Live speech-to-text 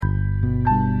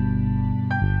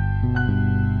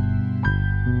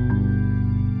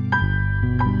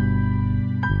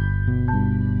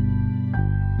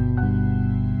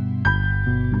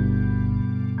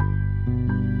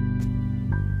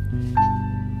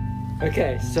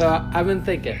Okay, so I've been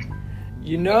thinking.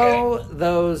 You know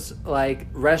those like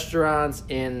restaurants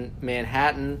in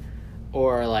Manhattan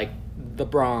or like the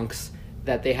Bronx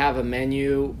that they have a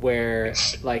menu where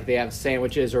like they have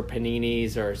sandwiches or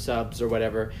paninis or subs or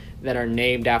whatever that are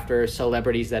named after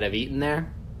celebrities that have eaten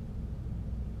there?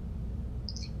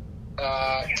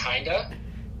 Kinda.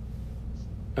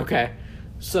 Okay.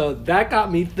 So that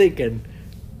got me thinking,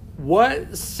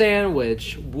 what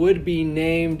sandwich would be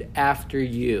named after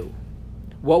you?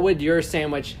 What would your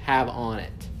sandwich have on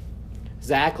it?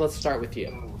 Zach, let's start with you.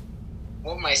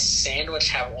 What would my sandwich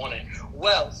have on it?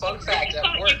 Well, fun fact,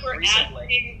 at work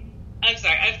recently... I'm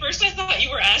sorry. At first I thought you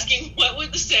were asking what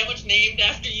would the sandwich named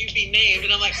after you be named,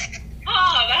 and I'm like,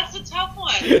 that's a tough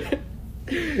one.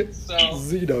 So,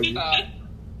 Zeno.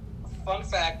 Fun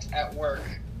fact, at work,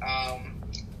 a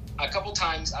couple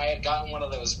times I had gotten one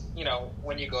of those, you know,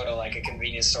 when you go to like a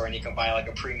convenience store and you can buy like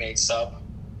a pre-made sub.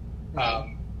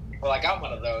 Well, I got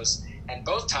one of those, and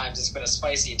both times it's been a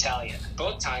spicy Italian.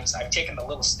 Both times I've taken the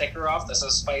little sticker off that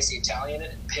says spicy Italian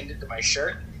and pinned it to my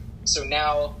shirt. So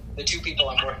now the two people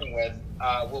I'm working with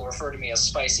will refer to me as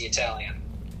spicy Italian.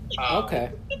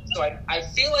 Okay. So I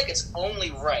feel like it's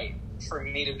only right for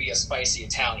me to be a spicy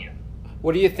Italian.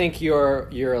 What do you think your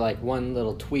like one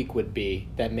little tweak would be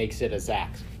that makes it a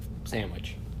Zach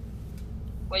sandwich?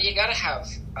 Well, you gotta have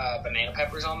banana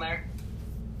peppers on there.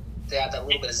 They add that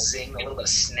little bit of zing, a little bit of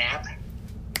snap.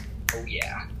 Oh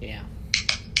yeah. Yeah.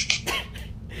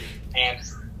 And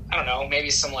I don't know, maybe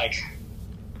some like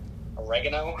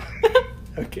oregano.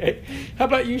 Okay. How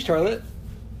about you, Charlotte?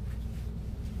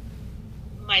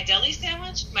 My deli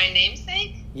sandwich? My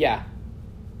namesake? Yeah.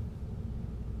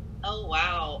 Oh,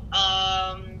 wow.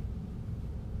 I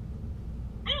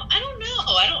don't know.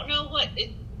 I don't know what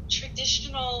a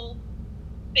traditional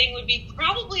thing would be.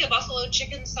 Probably a buffalo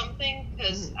chicken something,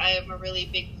 because I am a really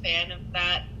big fan of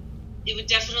that. It would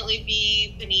definitely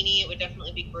be panini. It would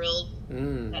definitely be grilled.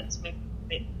 That's my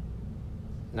favorite.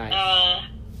 Nice.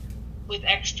 With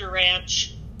extra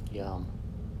ranch. Yum.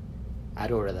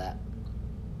 I'd order that.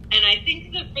 And I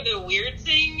think that for the weird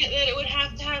thing that it would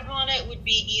have to have on it would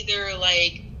be either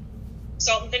like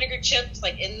salt and vinegar chips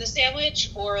like in the sandwich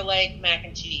or like mac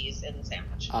and cheese in the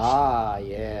sandwich. Ah,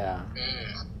 yeah.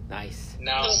 Nice.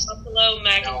 No. So buffalo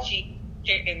mac and cheese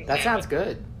chicken. That sounds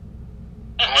good.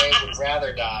 I would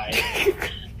rather die.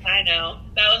 I know.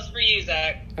 That was for you,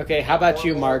 Zach. Okay, how about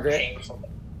you, Margaret? Painful.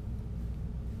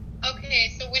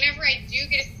 Okay, so whenever I do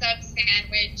get a sub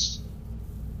sandwich,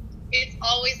 it's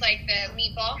always like the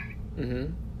meatball.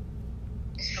 Mm-hmm.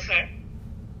 Okay.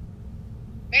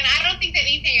 And I don't think that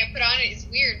anything I put on it is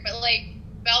weird, but like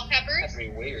bell peppers. That's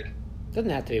pretty weird. Doesn't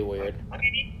have to be weird.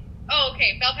 Oh,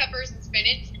 okay, bell peppers and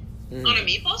spinach. Mm. On a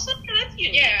meatball something? That's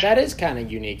unique. Yeah. That is kind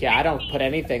of unique. Yeah, I don't put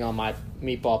anything on my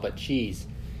meatball but cheese.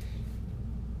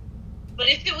 But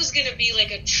if it was going to be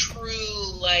like a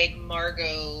true, like,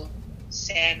 Margot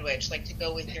sandwich, like to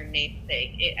go with your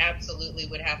namesake, it absolutely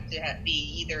would have to be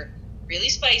either really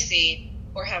spicy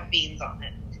or have beans on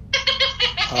it.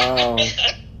 Oh,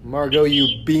 Margot,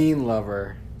 you bean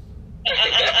lover.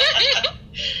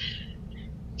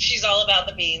 She's all about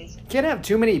the beans. Can't have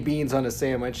too many beans on a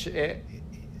sandwich. It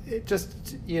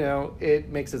just, it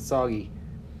makes it soggy.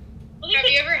 Have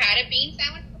you ever had a bean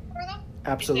sandwich before, though?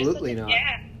 Absolutely not.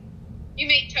 Yeah. You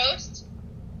make toast,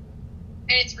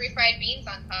 and it's refried beans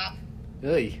on top.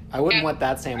 Ugh, I wouldn't want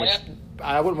that sandwich.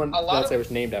 I wouldn't want that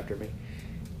sandwich named after me.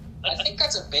 I think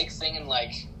that's a big thing in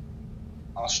like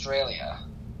Australia.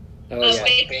 Oh, Oh, yeah.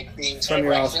 wait. Baked beans From for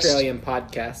your breakfast. Australian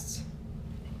podcasts.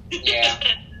 Yeah.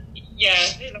 Yeah,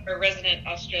 our resident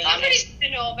Australian. Somebody's to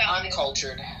know about this.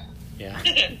 Uncultured. Yeah.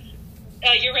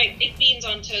 You're right. Baked beans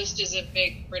on toast is a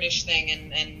big British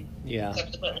thing, and Yeah.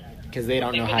 subsequently. Because they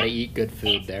don't know how to eat good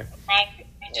food there.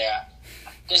 Yeah.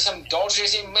 Get some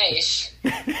dulces and mace.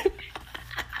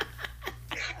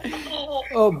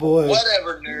 Oh, boy.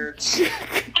 Whatever, nerds.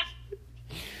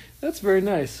 That's very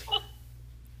nice. God,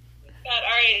 all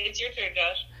right, it's your turn,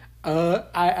 Josh.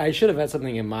 I should have had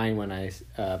something in mind when I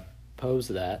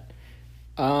posed that.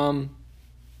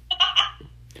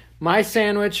 My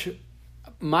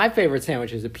favorite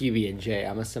sandwich is a PB&J.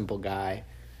 I'm a simple guy.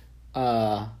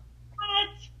 What?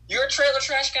 You're a trailer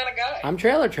trash kind of guy. I'm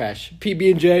trailer trash.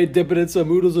 PB&J, dip it in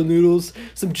some oodles and noodles,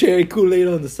 some cherry Kool-Aid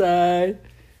on the side.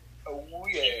 Oh,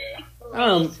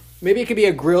 yeah. Maybe it could be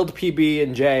a grilled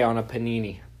PB&J on a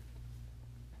panini.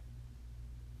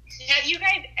 Have you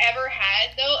guys ever had,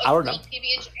 though, I a don't know. grilled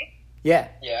PB&J? Yeah,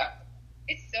 Yeah.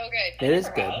 It's so good. it is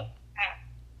Never good. have.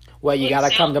 Well, you Well, it gotta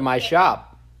come sounds to my good.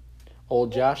 shop,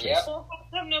 Old Josh's. Yep. Well,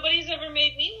 how come nobody's ever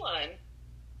made me one?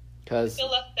 Because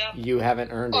Feel left out. you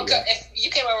haven't earned Well, it yet. if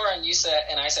you came over and you said,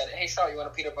 and I said, "Hey, Charlotte, you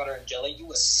want a peanut butter and jelly?" You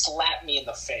would slap me in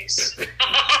the face.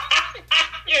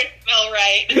 You smell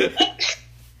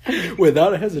right.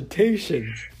 Without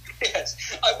hesitation.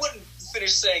 Yes, I wouldn't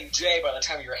finish saying J by the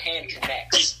time your hand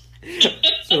connects.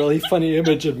 It's a really funny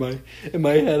image in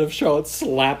my head of Charlotte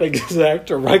slapping Zach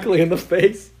directly in the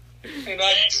face. And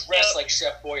I'm dressed like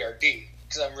Chef Boyardee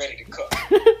because I'm ready to cook.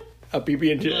 A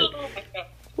PB&J. Oh my God.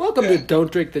 Welcome to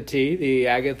Don't Drink the Tea, the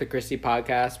Agatha Christie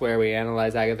podcast where we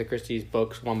analyze Agatha Christie's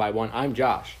books one by one. I'm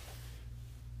Josh.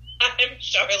 I'm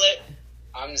Charlotte.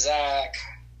 I'm Zach.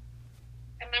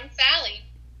 And I'm Sally.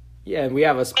 Yeah, and we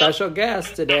have a special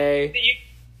guest today.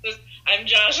 I'm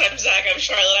Josh, I'm Zach, I'm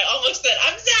Charlotte. I almost said,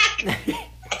 I'm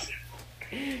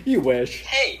Zach! You wish.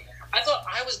 Hey, I thought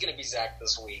I was going to be Zach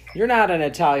this week. You're not an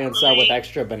Italian sub with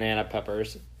extra banana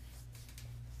peppers.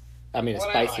 I mean, a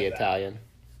What am spicy I then? Italian.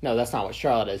 No, that's not what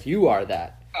Charlotte is. You are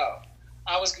that. Oh,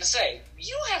 I was going to say,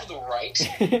 you have the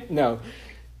right. No.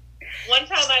 One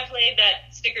time I played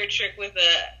that sticker trick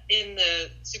in the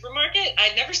supermarket.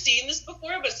 I'd never seen this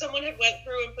before, but someone had went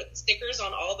through and put stickers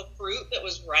on all the fruit that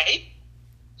was ripe.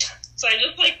 So I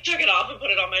just took it off and put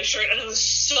it on my shirt, and I was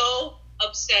so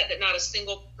upset that not a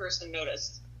single person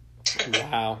noticed.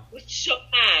 Wow. I was so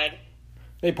mad.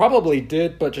 They probably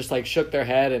did, but just shook their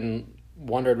head and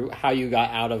wondered how you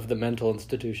got out of the mental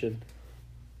institution.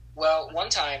 Well, one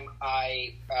time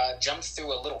I jumped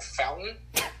through a little fountain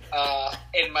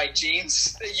in my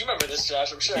jeans. You remember this,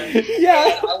 Josh, I'm sure.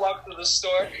 Yeah. And I walked through the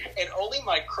store, and only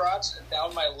my crotch and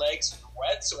down my legs were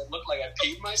wet, so it looked like I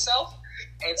peed myself.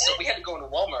 And so we had to go into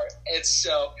Walmart. And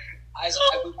so as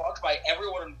we walked by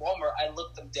everyone in Walmart, I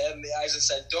looked them dead in the eyes and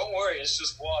said, "Don't worry, it's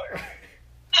just water."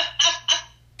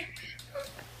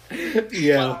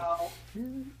 Yeah.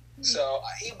 So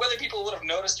whether people would have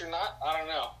noticed or not, I don't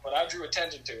know. But I drew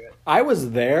attention to it. I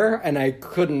was there, and I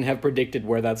couldn't have predicted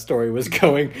where that story was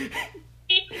going.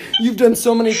 You've done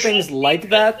so many things like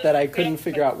that I couldn't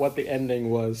figure out what the ending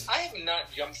was. I have not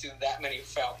jumped through that many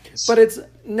fountains. But it's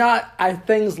not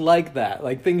things like that,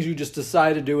 like things you just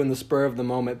decide to do in the spur of the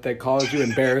moment that cause you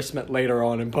embarrassment later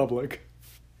on in public.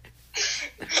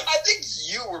 I think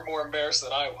you were more embarrassed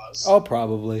than I was. Oh,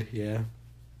 probably, yeah.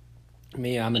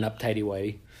 Me, I'm an uptighty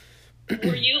whitey.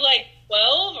 Were you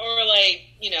 12 or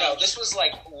No, this was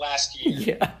last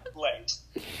year. Yeah. Late.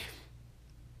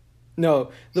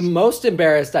 No, the most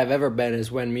embarrassed I've ever been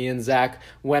is when me and Zach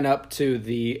went up to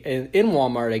in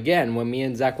Walmart again, when me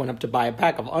and Zach went up to buy a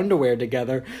pack of underwear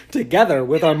together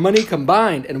with our money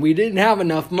combined, and we didn't have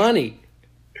enough money.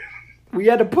 We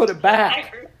had to put it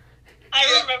back.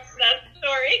 I remember that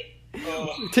story.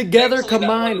 Together Thankfully, that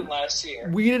combined, wasn't last year.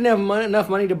 we didn't have enough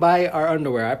money to buy our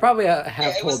underwear. I probably have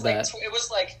It was told that. it was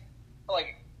like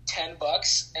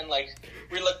 $10, and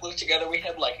we looked together. We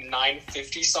had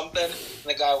 $9.50 something. And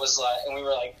the guy was and we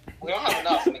were we don't have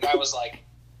enough. And the guy was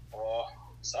 "Oh,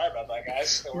 sorry about that,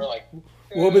 guys." And we're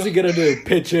What was he going to do?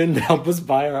 Pitch in to help us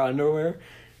buy our underwear?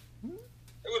 It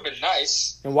would have been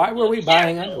nice. And why were we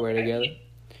buying Yeah, underwear together?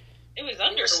 It was We were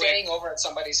underwear. staying over at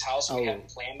somebody's house. We Oh. hadn't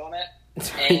planned on it.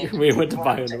 And We went to wanted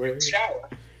buy take underwear. a shower,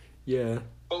 Yeah,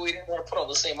 but we didn't want to put on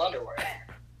the same underwear.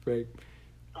 right.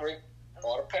 We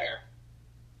bought a pair.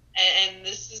 And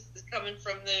this is coming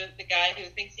from the guy who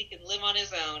thinks he can live on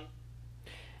his own.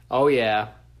 Oh yeah,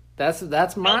 that's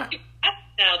my.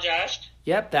 Now, Josh.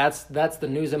 Yep, that's the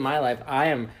news in my life. I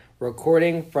am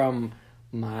recording from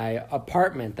my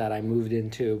apartment that I moved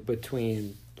into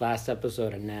between last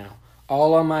episode and now,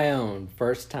 all on my own,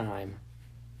 first time.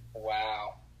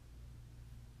 Wow.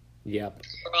 Yep,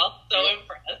 We're all so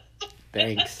impressed.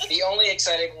 thanks. The only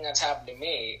exciting thing that's happened to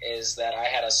me is that I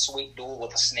had a sweet duel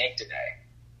with a snake today.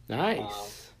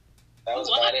 Nice. That was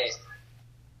What? about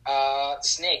it.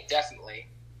 Snake, definitely.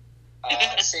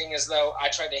 Seeing as though I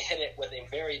tried to hit it with a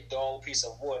very dull piece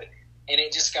of wood, and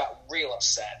it just got real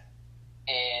upset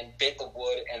and bit the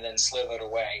wood and then slithered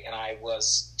away, and I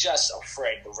was just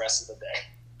afraid the rest of the day.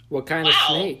 What kind of Wow.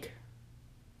 snake?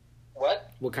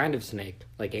 What? What kind of snake?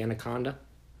 Like anaconda?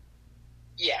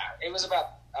 Yeah, it was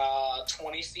about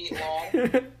 20 feet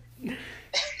long.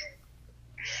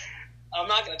 I'm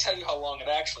not going to tell you how long it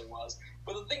actually was,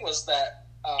 but the thing was that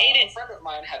a friend of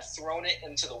mine had thrown it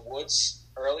into the woods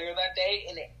earlier that day,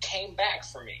 and it came back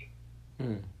for me.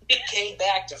 It came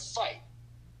back to fight,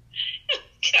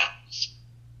 Gosh.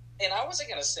 and I wasn't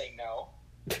going to say no.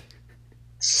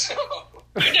 So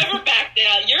You never back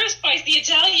down. You're a spicy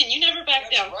Italian. You never back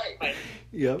That's down. right.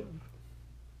 Yep.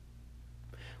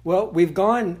 Well, we've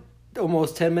gone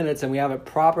almost 10 minutes and we haven't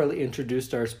properly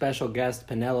introduced our special guest,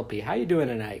 Penelope. How you doing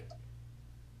tonight?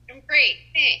 I'm great.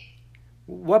 Thanks.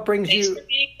 What brings Thanks you... for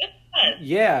being with does.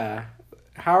 Yeah.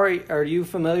 How are you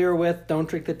familiar with Don't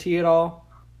Drink the Tea at all?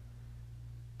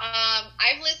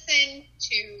 I've listened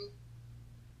to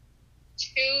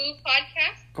 2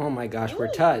 podcasts. Oh my gosh, we're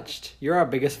Ooh. touched. You're our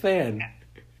biggest fan.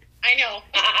 I know.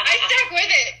 I stuck with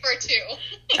it for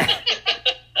 2.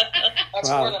 That's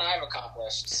Wow. more than I've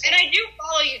accomplished. And I do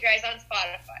follow you guys on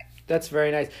Spotify. That's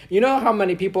very nice. You know how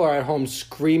many people are at home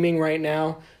screaming right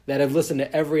now that have listened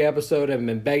to every episode and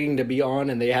been begging to be on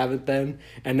and they haven't been,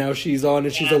 and now she's on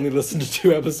and she's Yeah. only listened to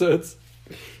 2 episodes?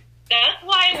 That's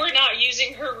why we're not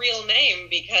using her real name,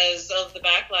 because of the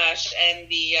backlash and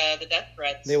the death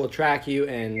threats. They will track you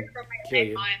and From my kill head,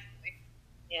 you. honestly.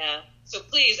 Yeah. So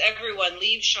please, everyone,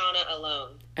 leave Shauna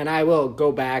alone. And I will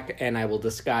go back and I will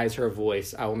disguise her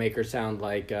voice. I will make her sound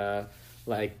like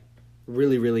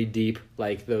really, really deep,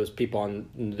 like those people on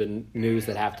the news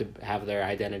that have to have their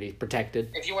identity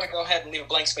protected. If you want to go ahead and leave a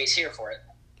blank space here for it,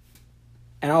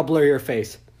 And I'll blur your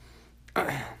face. good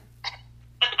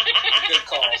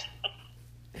call.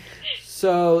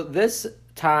 So this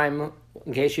time,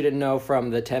 in case you didn't know from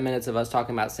the 10 minutes of us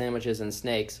talking about sandwiches and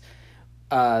snakes,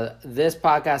 this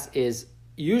podcast is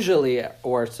usually,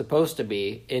 or supposed to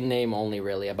be, in name only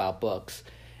really, about books.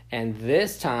 And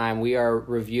this time we are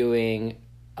reviewing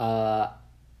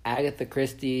Agatha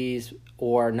Christie's,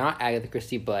 or not Agatha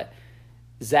Christie, but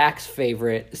Zach's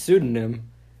favorite pseudonym,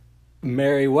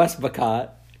 Mary Westmacott.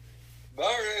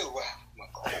 Very well,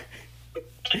 McCall.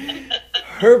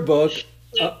 Her book,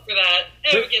 Live for that.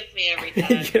 It gets me every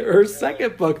time. her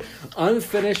second book,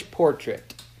 Unfinished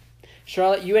Portrait.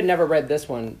 Charlotte, you had never read this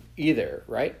one either,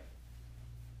 right?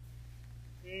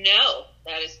 No,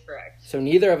 that is correct. So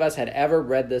neither of us had ever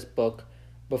read this book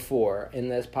before in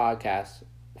this podcast.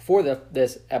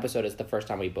 This episode is the first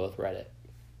time we both read it.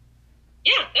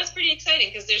 Yeah, that's pretty exciting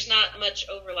because there's not much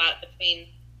overlap between,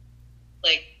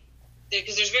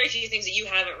 because there's very few things that you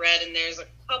haven't read, and there's a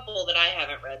couple that I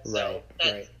haven't read. So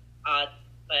that's odd,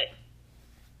 but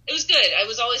it was good. I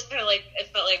was always kind of it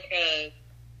felt like a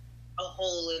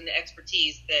hole in the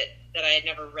expertise that I had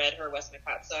never read her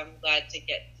Westmacott. So I'm glad to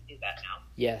get to do that now.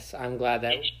 Yes, I'm glad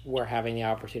that we're having the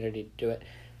opportunity to do it.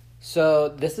 So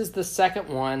this is the second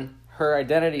one. Her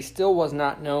identity still was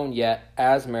not known yet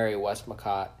as Mary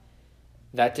Westmacott.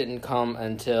 That didn't come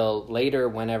until later,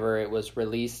 whenever it was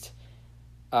released,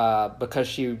 because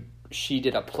she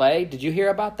did a play. Did you hear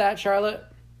about that, Charlotte?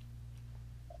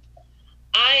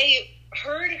 I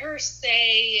heard her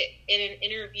say in an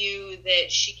interview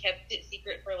that she kept it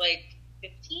secret for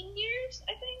 15 years,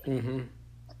 I think. Mm-hmm.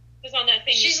 It was on that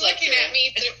thing. She's looking at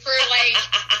me for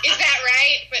is that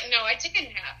right? But no, I took a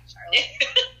nap, Charlotte.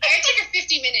 I took a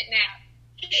 50-minute nap.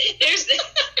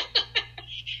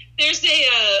 There's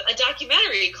a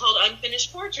documentary called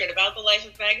Unfinished Portrait about the life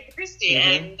of Agatha Christie,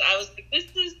 and I was like,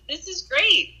 this is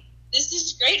great. This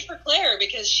is great for Claire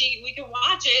because we can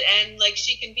watch it and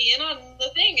she can be in on the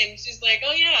thing, and she's like,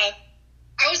 oh yeah.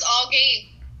 I was all game.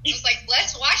 I was like,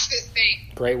 let's watch this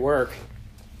thing. Great work.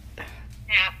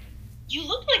 Nap. You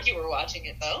looked like you were watching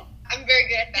it though. I'm very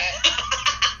good at that.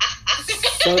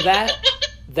 So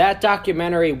that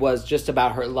documentary was just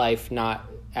about her life, not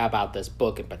about this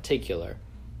book in particular.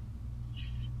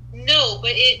 No,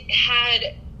 but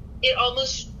it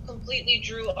almost completely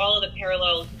drew all of the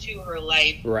parallels to her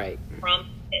life Right. from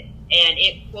it, and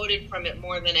it quoted from it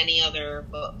more than any other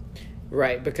book.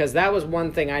 Right, because that was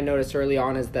one thing I noticed early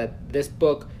on, is that this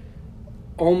book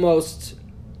almost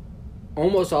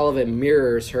all of it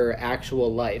mirrors her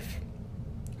actual life.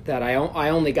 That I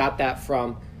only got that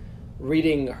from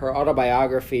reading her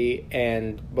autobiography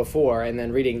and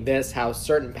then reading this, how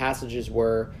certain passages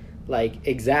were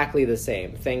exactly the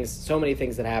same things. So many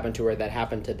things that happened to her that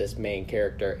happened to this main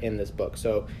character in this book.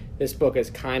 So this book is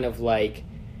kind of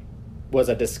was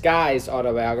a disguised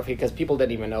autobiography, because people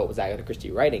didn't even know it was Agatha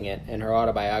Christie writing it, and her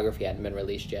autobiography hadn't been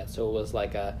released yet. So it was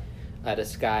like a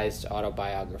disguised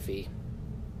autobiography.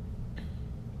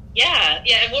 Yeah.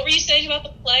 And what were you saying about the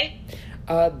play?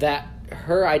 That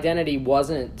her identity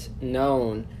wasn't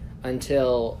known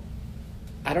until,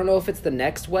 I don't know if it's the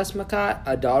next Westmacott,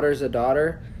 A Daughter's a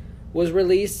Daughter, was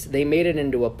released. They made it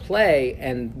into a play,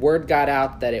 and word got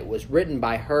out that it was written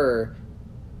by her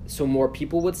so more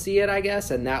people would see it, I guess,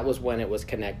 and that was when it was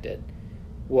connected,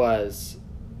 was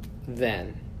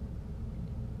then.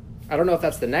 I don't know if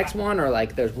that's the next one or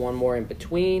there's one more in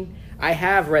between. I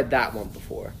have read that one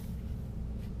before.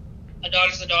 A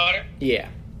Daughter's a Daughter? Yeah.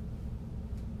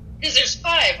 Because there's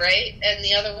 5, right? And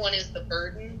the other one is The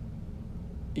Burden.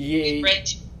 Yeah. Read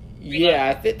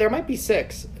Yeah, there might be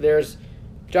 6. There's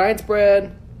Giant's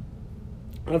Bread,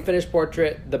 Unfinished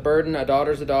Portrait, The Burden, A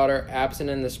Daughter's a Daughter, Absent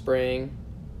in the Spring,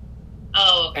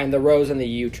 Oh, okay. and The Rose and the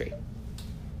Yew Tree.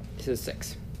 This is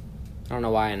 6. I don't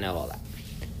know why I know all that.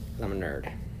 'Cause I'm a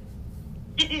nerd.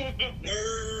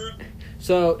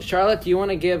 So, Charlotte, do you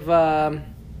want to give Hannah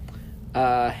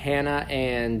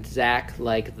and Zach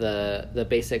like the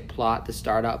basic plot to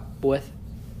start up with?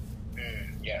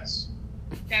 Yes.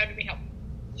 That would be helpful.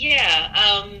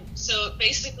 Yeah, so it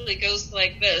basically goes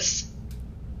like this.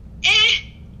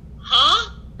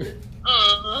 Huh?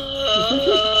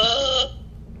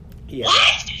 Yeah.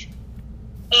 What?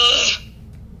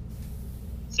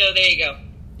 So there you go.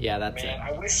 Yeah, that's Man,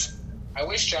 I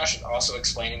wish Josh would also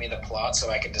explain to me the plot so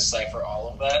I could decipher all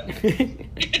of that.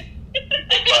 it.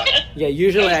 But Yeah,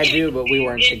 usually I do, but we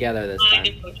weren't together this time.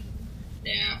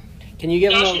 yeah, Can you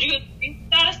give him Josh, a... would you agree with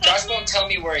that Josh assessment? won't tell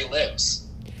me where he lives.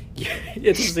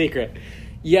 It's a secret.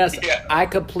 Yes, Yeah. I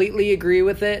completely agree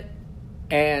with it,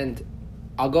 and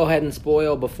I'll go ahead and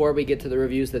spoil before we get to the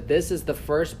reviews that this is the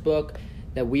first book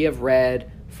that we have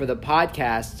read for the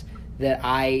podcast that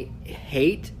I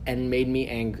hate and made me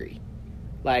angry.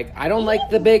 Like, I don't like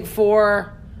the Big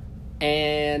Four,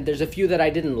 and there's a few that I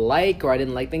didn't like, or I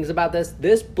didn't like things about this.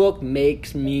 This book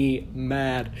makes me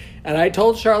mad. And I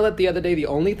told Charlotte the other day, the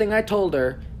only thing I told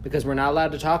her, because we're not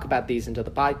allowed to talk about these until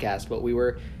the podcast, but we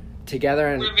were together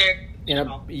and We're very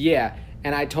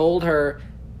and I told her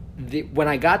when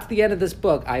I got to the end of this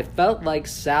book, I felt like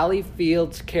Sally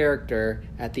Field's character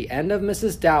at the end of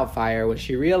Mrs. Doubtfire when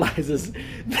she realizes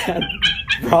that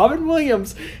Robin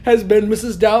Williams has been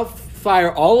Mrs.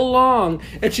 Doubtfire all along,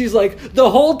 and she's like,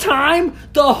 the whole time,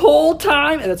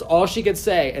 and that's all she could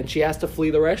say, and she has to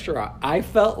flee the restaurant. I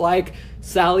felt like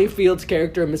Sally Field's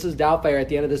character in Mrs. Doubtfire at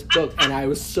the end of this book, and I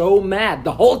was so mad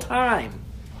the whole time.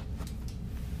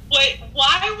 Wait,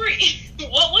 why were you...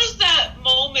 What was that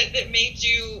moment that made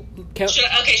you... Should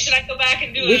I go back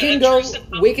and do We a can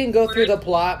go through the word?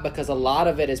 plot because a lot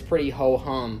of it is pretty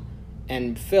ho-hum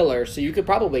and filler, so you could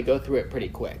probably go through it pretty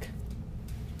quick.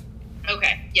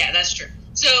 Okay, yeah, that's true.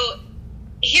 So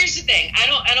here's the thing: I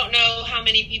don't know how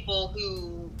many people here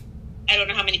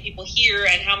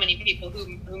and how many people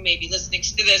who may be listening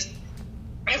to this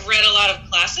have read a lot of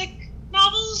classic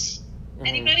novels.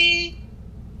 Anybody?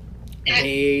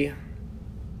 Me.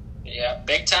 Yeah,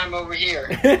 big time over here.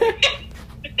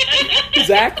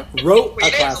 Zach wrote We a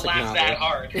didn't classic laugh that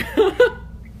hard. novel.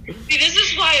 See, this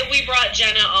is why we brought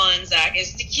Jenna on, Zach,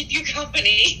 is to keep you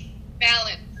company.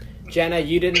 Balance. Jenna,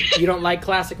 you don't like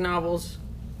classic novels?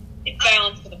 It's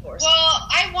balance for the force. Well,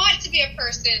 I want to be a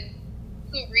person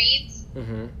who reads,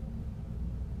 Mm-hmm.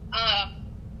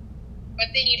 but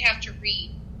then you'd have to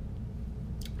read.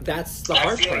 That's the I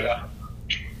hard feel part. ya.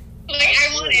 Like,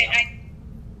 I want it.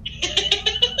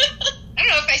 I don't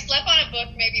know, if I slept on a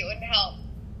book, maybe it would help.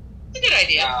 It's a good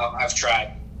idea. No, I've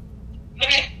tried.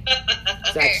 Okay.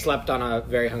 Zach slept on a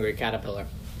Very Hungry Caterpillar.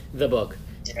 The book.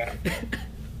 Yeah.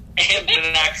 And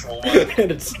an actual one.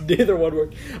 And it's neither one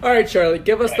worked. All right, Charlie,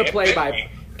 give us the play-by.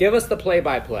 Give us the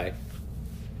play-by-play.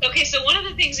 Okay, so one of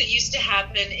the things that used to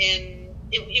happen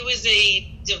it was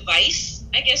a device,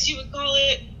 I guess you would call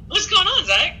it. What's going on,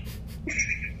 Zach?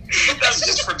 That's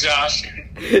just for Josh.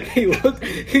 He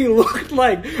looked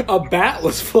like a bat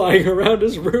was flying around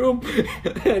his room,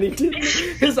 and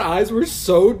his eyes were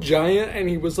so giant, and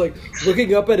he was like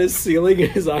looking up at his ceiling,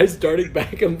 and his eyes darting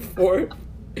back and forth,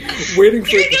 waiting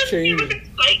for it to change.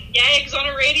 Like gags on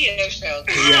a radio show.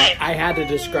 Yeah, I had to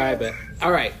describe it.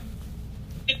 All right,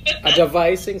 a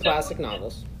device in classic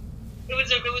novels. It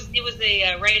was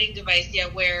a writing device, yeah,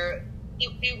 where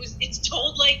it's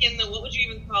told like in the, what would you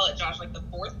even call it, Josh? Like the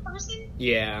fourth person?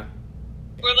 Yeah.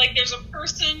 Where like there's a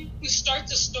person who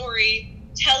starts a story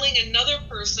telling another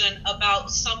person about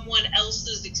someone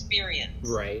else's experience.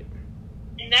 Right.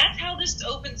 And that's how this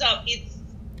opens up.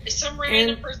 It's some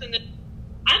random person that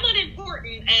I'm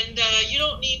unimportant and you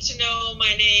don't need to know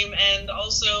my name, and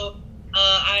also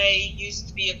I used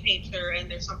to be a painter and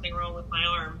there's something wrong with my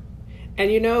arm. And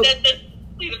you know, That's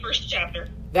the first chapter.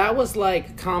 that was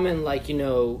like common, like, you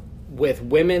know, with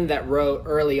women that wrote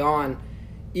early on.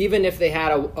 Even if they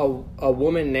had a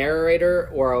woman narrator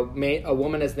or a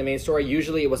woman as the main story,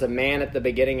 usually it was a man at the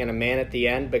beginning and a man at the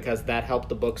end because that helped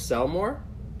the book sell more,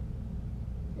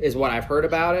 is what I've heard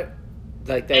about it.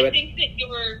 Like they would. I think that you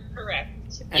were correct.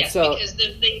 And Yes, so- because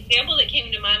the example that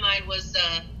came to my mind was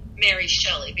Mary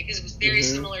Shelley, because it was very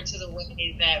similar to the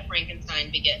way that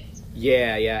Frankenstein begins.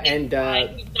 Yeah, and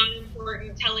Who's not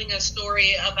important, telling a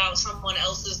story about someone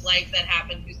else's life that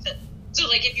happened. So,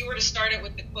 like, if you were to start it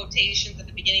with the quotations at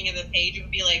the beginning of the page, it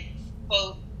would be like,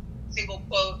 quote, single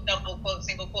quote, double quote,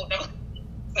 single quote, double.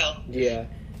 So yeah,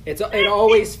 it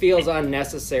always feels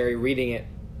unnecessary reading it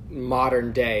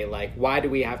modern day. Like, why do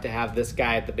we have to have this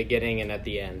guy at the beginning and at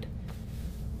the end?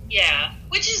 Yeah,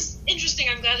 which is interesting.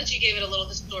 I'm glad that you gave it a little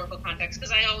historical context,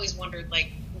 because I always wondered,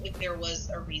 like, if there was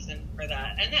a reason for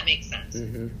that, and that makes sense.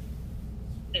 Mm-hmm.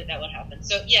 That would happen.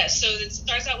 So yeah, so it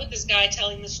starts out with this guy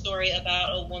telling the story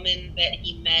about a woman that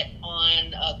he met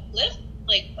on a cliff,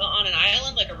 like on an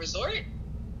island, like a resort,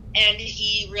 and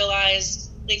he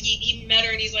realized, like, he met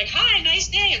her and he's like, "Hi, nice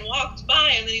day," and walked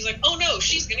by, and then he's like, "Oh no,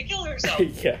 she's gonna kill herself."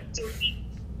 Yeah. So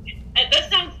that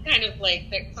sounds kind of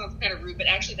rude, but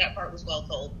actually that part was well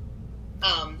told.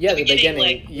 Yeah, the beginning.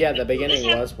 like, The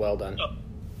beginning was well done.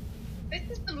 This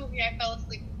is the movie I fell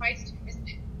asleep twice to, isn't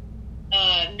it?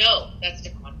 No, that's a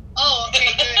different one. Oh, okay,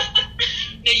 good.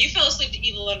 No, you fell asleep to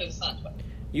Evil Under the Sun.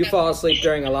 You fall asleep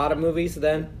during a lot of movies,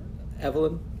 then,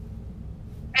 Evelyn?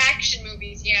 Action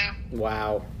movies, yeah.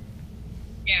 Wow.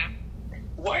 Yeah.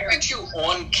 Why aren't you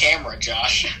on camera,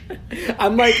 Josh?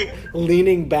 I'm like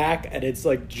leaning back, and it's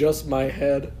like just my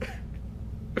head.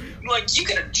 Like, you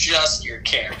can adjust your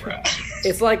camera.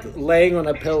 It's like laying on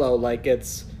a pillow, like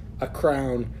it's a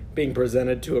crown being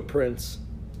presented to a prince.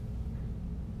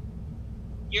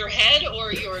 Your head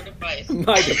or your device?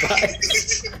 My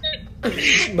device.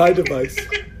 My device.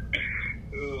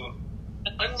 Ooh.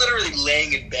 I'm literally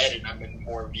laying in bed and I'm in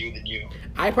more view than you.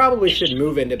 I probably should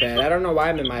move into bed. I don't know why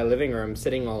I'm in my living room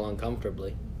sitting all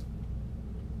uncomfortably.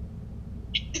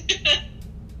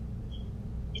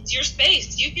 It's your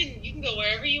space. You can go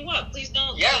wherever you want. Please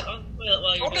don't Yeah. sit on the toilet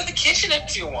while you're Go to the kitchen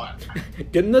if you want.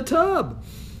 Get in the tub.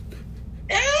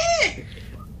 Hey!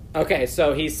 Okay,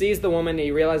 so he sees the woman.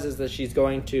 He realizes that she's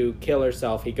going to kill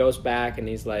herself. He goes back and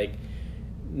he's like,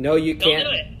 "No, you can't."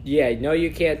 Don't do it. Yeah, no,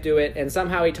 you can't do it. And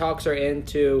somehow he talks her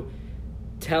into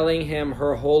telling him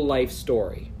her whole life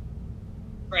story.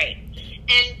 Right.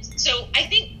 And so I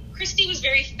think Christy was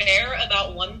very fair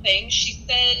about one thing. She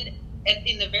said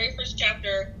in the very first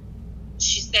chapter,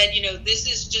 she said, this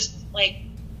is just like,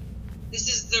 this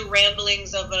is the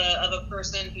ramblings of a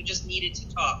person who just needed to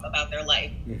talk about their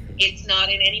life. Mm-hmm. It's not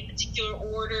in any particular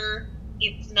order.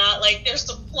 It's not like there's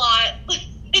a plot.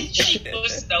 And she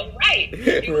was so right.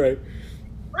 It was Right.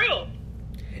 true.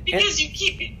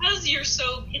 Because you're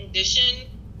so conditioned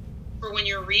for when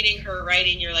you're reading her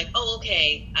writing, you're like, oh,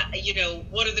 okay,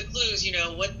 what are the clues?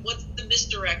 What's the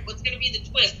misdirect? What's going to be the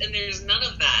twist? And there's none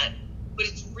of that. But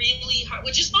it's really hard,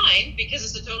 which is fine because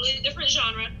it's a totally different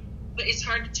genre. But it's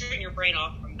hard to turn your brain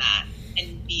off from that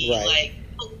and be Right. like,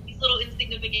 oh, these little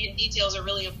insignificant details are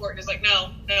really important. It's like,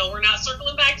 no, we're not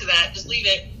circling back to that. Just leave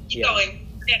it. Keep going.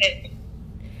 Forget it.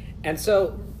 And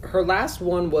so her last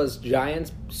one was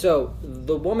Giants. So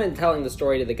the woman telling the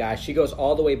story to the guy, she goes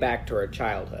all the way back to her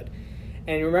childhood.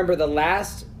 And you remember the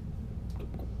last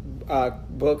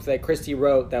book that Christy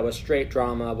wrote that was straight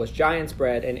drama was Giant's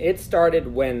Bread, and it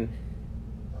started when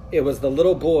it was the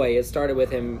little boy. It started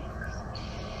with him.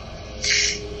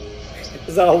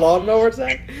 Is that a lawnmower,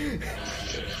 Zach?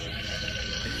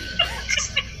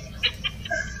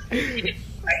 I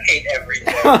hate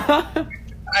everything.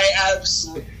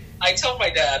 I tell my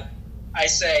dad, I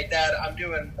say, "Dad, I'm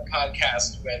doing a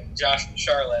podcast with Josh and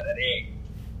Charlotte at 8.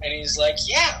 And he's like,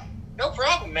 "Yeah, no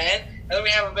problem, man." And then we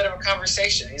have a bit of a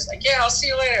conversation. He's like, "Yeah, I'll see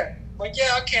you later." I'm like,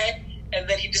 "Yeah, okay." And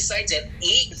then he decides at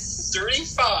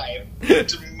 8:35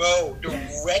 to mow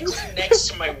directly next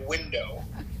to my window.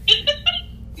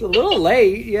 It's a little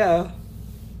late, yeah.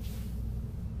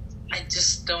 I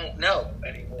just don't know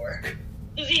anymore.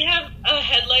 Does he have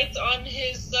headlights on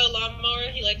his lawnmower?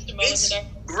 He likes to mow It's in the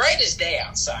dark. bright as day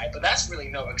outside, but that's really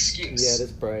no excuse. Yeah, it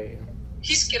is bright.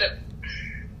 He's gonna...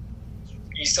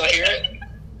 You still hear it?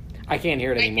 I can't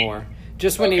hear it anymore.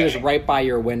 Just when he was Okay. right by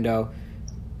your window.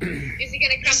 Is he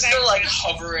gonna come He's back? still like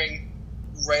hovering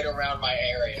right around my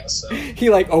area, so He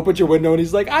opened your window and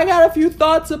he's like, "I got a few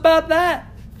thoughts about that."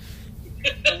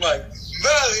 I'm like,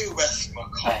 very West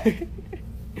McCall.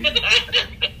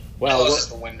 Well, Closes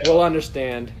the window. we'll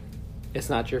understand. It's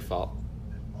not your fault.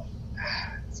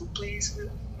 So please,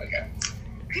 okay.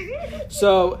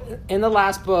 So, in the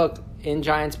last book, in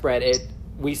Giant's Bread,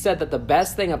 we said that the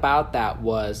best thing about that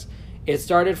was it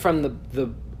started from the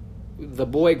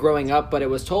boy growing up, but it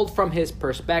was told from his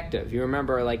perspective. You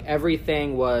remember,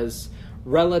 everything was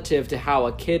relative to how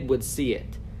a kid would see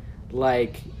it. Yeah.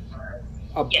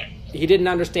 He didn't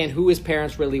understand who his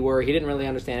parents really were. He didn't really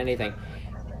understand anything.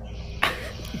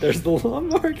 There's the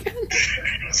lawnmower again.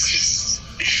 I just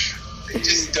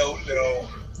don't know.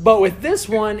 But with this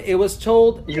one, it was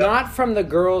told not from the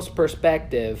girl's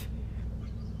perspective,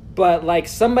 but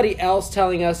somebody else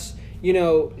telling us,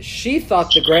 she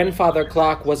thought the grandfather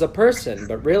clock was a person,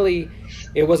 but really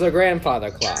it was a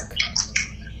grandfather clock.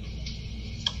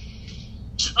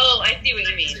 Oh, I see what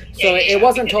you mean. So it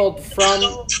wasn't told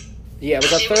Yeah, it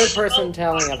was a It was third an person adult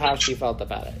telling of talking- how she felt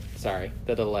about it. Sorry,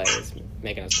 the delay is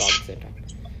making us talk at the same time.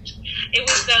 It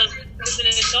was an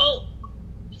adult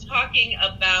talking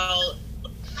about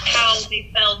how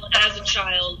they felt as a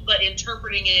child, but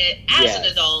interpreting it as an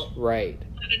adult. Right.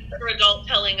 Another adult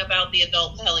telling about the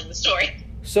adult telling the story.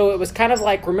 So it was kind of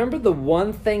like, remember the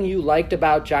one thing you liked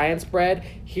about Giant's Bread?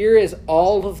 Here is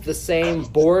all of the same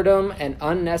boredom and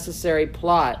unnecessary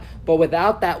plot, but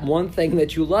without that one thing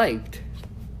that you liked.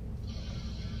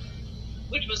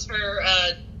 Which was her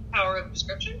power of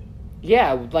description?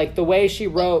 Yeah, like the way she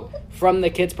wrote from the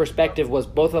kid's perspective was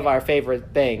both of our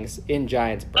favorite things in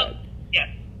Giant's Bread. Oh, yeah.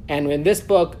 And in this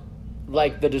book,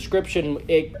 like the description,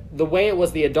 the way it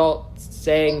was the adult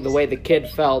saying the way the kid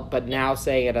felt, but now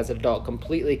saying it as an adult,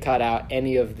 completely cut out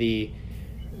any of the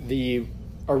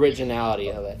originality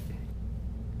of it.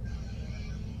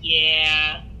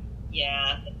 Yeah.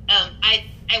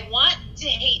 I want to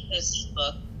hate this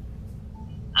book.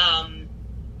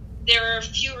 There are a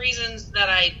few reasons that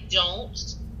I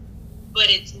don't, but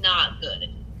it's not good.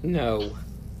 No.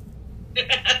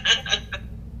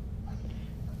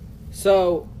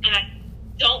 So, And I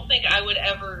don't think I would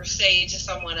ever say to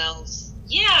someone else,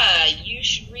 yeah, you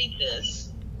should read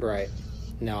this. right.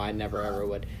 No, I never ever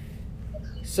would.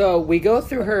 So we go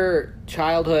through her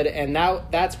childhood, and now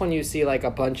that's when you see like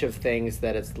a bunch of things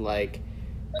that it's like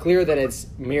clear that it's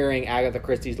mirroring Agatha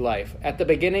Christie's life. At the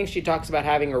beginning, she talks about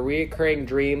having a recurring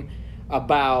dream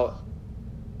about,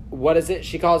 what is it?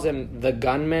 She calls him the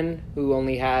gunman who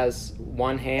only has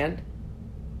one hand.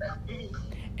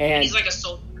 And He's like a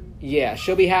soldier. yeah,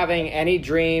 she'll be having any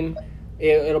dream.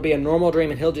 It'll be a normal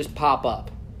dream, and he'll just pop up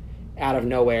out of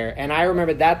nowhere. And I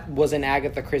remember that was in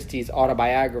Agatha Christie's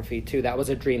autobiography, too. That was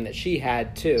a dream that she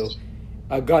had, too.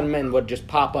 A gunman would just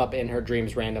pop up in her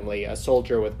dreams randomly. A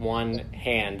soldier with one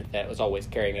hand that was always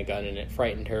carrying a gun, and it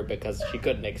frightened her because she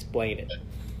couldn't explain it.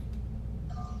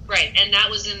 Right, and that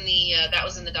was in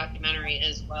the documentary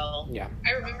as well. Yeah.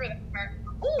 I remember that part.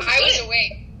 Ooh, I was good.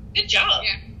 awake. Good job.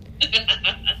 Yeah.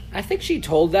 I think she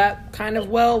told that kind of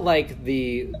well, like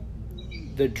the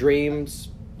dreams,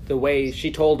 the way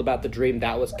she told about the dream,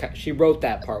 she wrote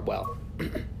that part well.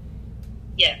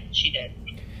 Yeah, she did.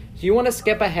 Do you want to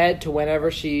skip ahead to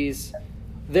whenever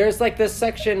there's like this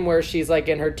section where she's like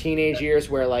in her teenage years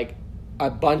where like a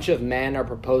bunch of men are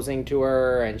proposing to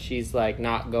her and she's like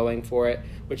not going for it,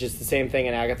 which is the same thing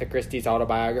in Agatha Christie's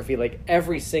autobiography. Like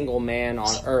every single man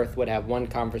on earth would have one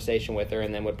conversation with her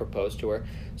and then would propose to her.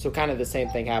 So kind of the same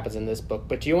thing happens in this book.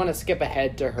 But do you want to skip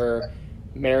ahead to her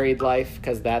married life?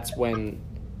 Because that's when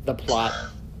the plot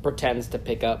pretends to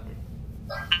pick up.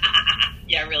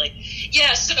 Yeah, really.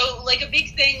 Yeah, so, like, a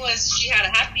big thing was she had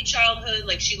a happy childhood.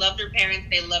 Like, she loved her parents.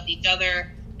 They loved each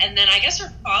other. And then I guess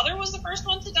her father was the first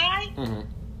one to die. Mm-hmm.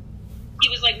 He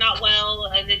was, like, not well.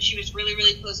 And then she was really,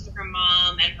 really close to her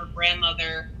mom and her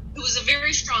grandmother, who was a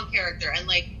very strong character. And,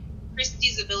 like,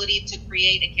 Christie's ability to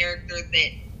create a character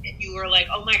that you were like,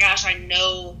 oh, my gosh, I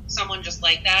know someone just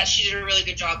like that. She did a really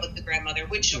good job with the grandmother,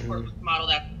 which, of course, was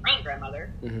modeled after her own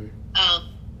grandmother. Mm-hmm.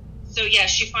 So yeah,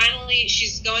 she's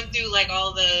going through like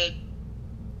all the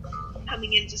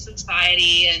coming into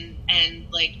society and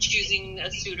like choosing a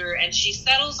suitor, and she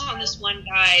settles on this one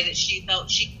guy that she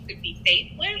felt she could be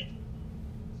faithful with,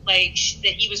 like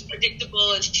that he was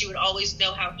predictable and she would always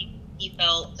know how he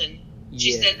felt, and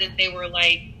she said that they were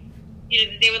like, you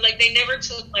know, they never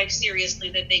took life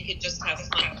seriously, that they could just have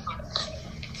fun.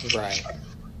 Right.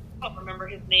 I don't remember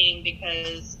his name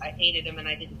because I hated him and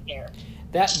I didn't care.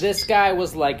 This guy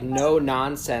was like no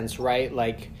nonsense, right?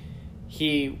 Like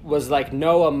he was like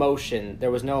no emotion.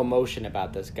 There was no emotion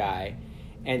about this guy.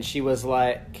 And she was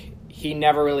like, he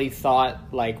never really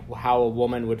thought like how a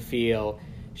woman would feel.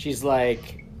 She's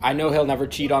like, I know he'll never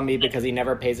cheat on me because he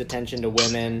never pays attention to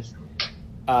women.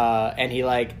 And he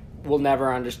like will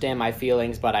never understand my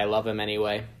feelings, but I love him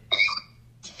anyway.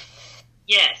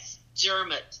 Yes,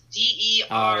 Dermot.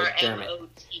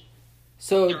 D-E-R-M-O-T.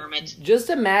 So Dermot. just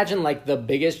imagine like the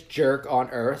biggest jerk on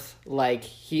earth. Like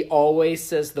he always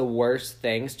says the worst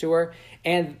things to her.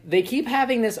 And they keep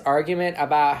having this argument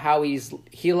about how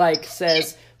he like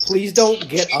says, please don't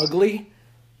get ugly.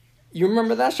 You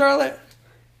remember that, Charlotte?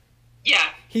 Yeah.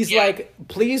 He's like,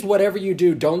 please, whatever you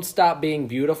do, don't stop being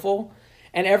beautiful.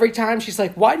 And every time she's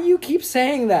like, why do you keep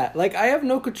saying that? Like, I have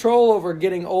no control over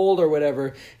getting old or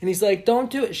whatever. And he's like, don't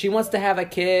do it. She wants to have a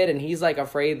kid, and he's like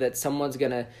afraid that someone's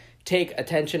going to take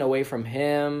attention away from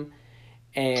him.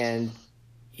 And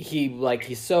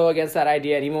he's so against that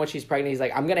idea. And even when she's pregnant, he's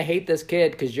like, I'm going to hate this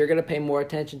kid because you're going to pay more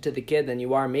attention to the kid than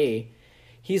you are me.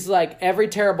 He's like, every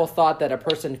terrible thought that a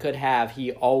person could have,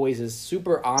 he always is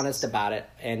super honest about it.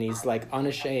 And he's like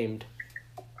unashamed.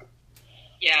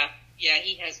 Yeah,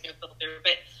 he has no filter.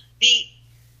 But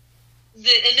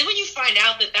and then when you find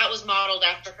out that was modeled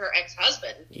after her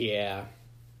ex-husband, Yeah.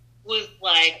 was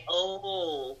like,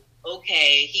 oh,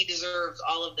 okay, he deserves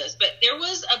all of this. But there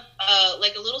was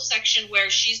a little section where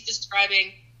she's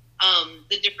describing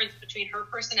the difference between her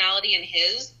personality and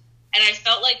his, and I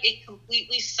felt like it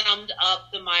completely summed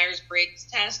up the Myers-Briggs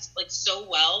test like so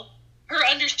well. Her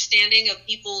understanding of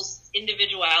people's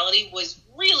individuality was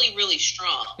really, really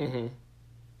strong. Mm-hmm.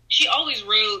 She always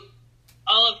wrote,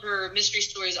 all of her mystery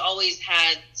stories always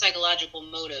had psychological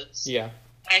motives. Yeah.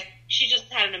 She just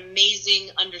had an amazing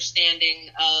understanding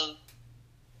of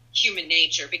human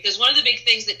nature, because one of the big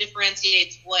things that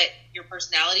differentiates what your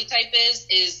personality type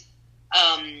is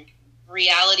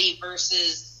reality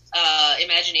versus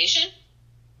imagination.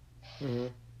 Mm-hmm.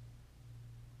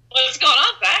 What's going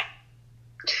on, Zach?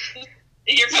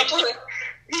 You're coming.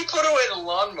 He put away the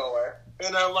lawnmower,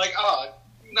 and I'm like, oh,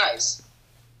 nice.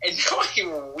 And now I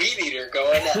hear a weed eater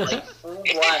going at like full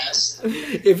blast.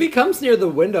 If he comes near the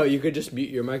window, you could just mute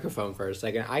your microphone for a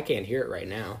second. I can't hear it right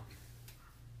now.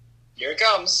 Here it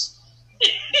comes.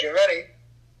 Get ready.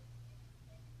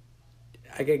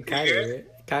 I can kind of hear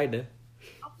it. Kind of.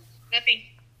 Nothing.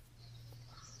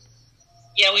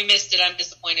 Yeah, we missed it. I'm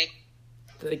disappointed.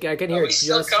 I can hear it He's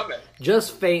still coming.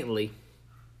 just faintly.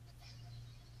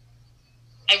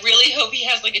 I really hope he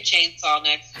has like a chainsaw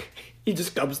next. He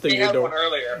just comes through He your had one door.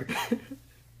 earlier.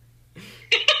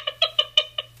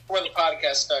 Before the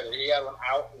podcast started, he had one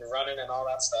out and running and all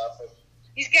that stuff. And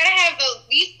He's got to have the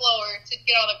leaf blower to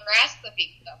get all the grass clipping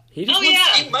stuff. He just Oh,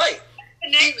 wants, yeah. he might. The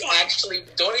He next one. actually,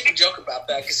 don't even joke about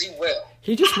that because he will.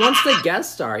 He just wants to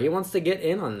guest star. He wants to get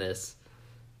in on this.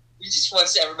 He just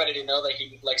wants everybody to know that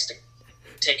he likes to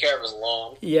take care of his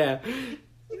lawn. Yeah.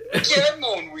 Yeah, I'm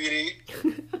mowing weedy.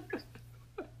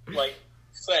 Like,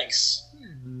 thanks.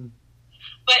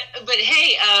 But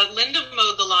hey, Linda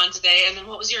mowed the lawn today, and then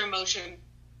what was your emotion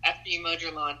after you mowed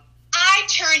your lawn? I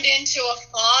turned into a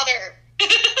father.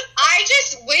 I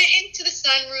just went into the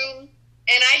sunroom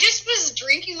and I just was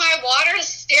drinking my water,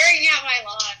 staring at my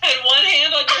lawn. Had one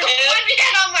hand on your One head.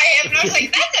 hand on my hip, and I was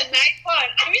like, "That's a nice one."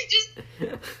 I was just,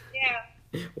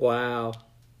 yeah. Wow.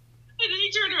 And then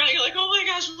you turn around, and you're like, oh my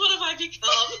gosh, what have I become?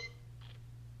 I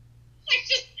was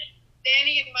just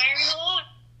standing admiring the lawn,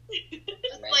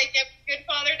 just like a good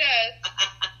father does.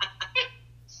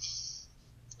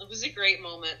 It was a great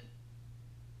moment.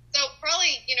 So probably,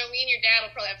 me and your dad will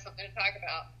probably have something to talk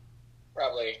about.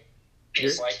 Probably.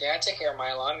 He's like, yeah, I take care of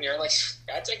my lawn. And you're like,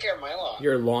 yeah, I take care of my lawn.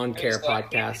 Your lawn care It's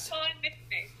like- podcast. Fun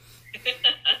nickname.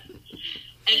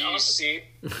 And You also, see?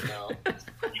 No.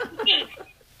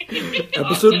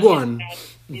 Episode 1.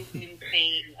 Is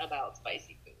insane about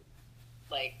spicy food.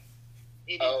 Like,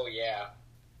 it is Oh, yeah.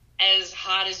 as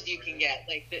hot as you can get.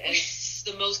 Like, it's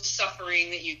the most suffering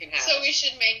that you can have. So we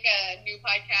should make a new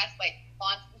podcast like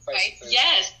Fonts and Spicy Spice. food.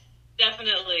 yes,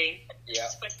 definitely. Yeah.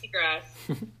 Spicy grass.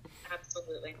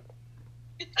 Absolutely.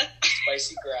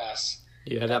 Spicy grass.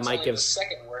 Yeah, that That's might only give. the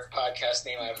second worst podcast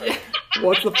name I've heard.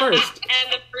 What's the first?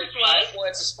 And the first was? Well,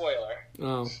 it's a spoiler.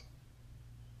 Oh.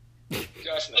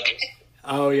 Josh knows.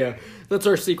 Oh, yeah. That's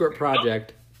our secret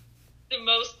project. The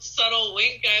most subtle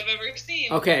wink I've ever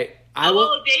seen. Okay, I will.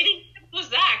 Oh, dating was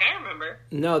Zach. I remember.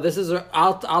 No, this is.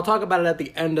 I'll talk about it at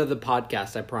the end of the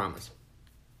podcast. I promise.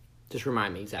 Just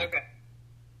remind me, Zach.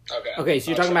 Okay. Okay,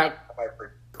 so you're talking about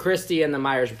Christy and the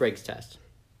Myers-Briggs test.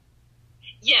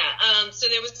 Yeah. So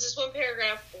there was this one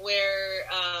paragraph where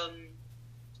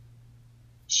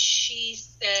she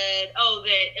said,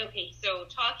 so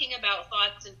talking about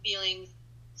thoughts and feelings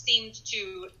seemed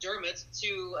to Dermot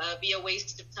to be a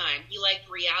waste of time. He liked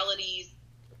realities,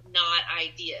 not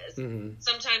ideas. Mm-hmm.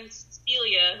 Sometimes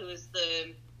Celia, who is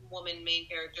the woman main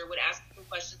character, would ask him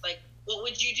questions like, what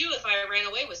would you do if I ran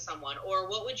away with someone? Or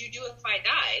what would you do if I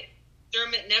died?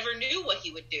 Dermot never knew what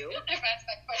he would do. I've never asked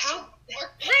that question How? before.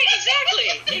 Right,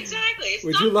 exactly. It's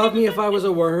Would not you love me if I was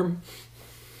a worm?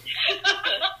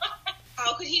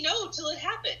 How could he know till it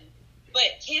happened? But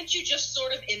can't you just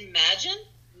sort of imagine?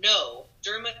 No,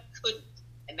 Dermot couldn't.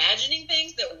 Imagining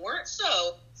things that weren't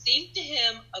so seemed to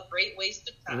him a great waste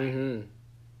of time. Mm-hmm.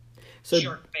 So,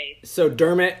 Short face. so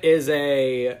Dermot is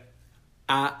a,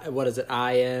 what is it?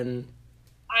 INTP.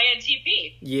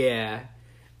 Yeah,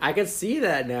 I can see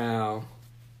that now.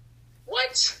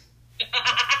 What?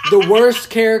 The worst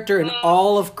character in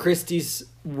all of Christie's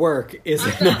work is an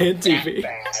That INTP.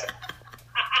 bad.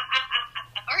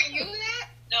 Aren't you that?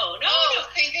 No. Oh,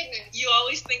 thank goodness. You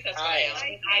always think that's what I am.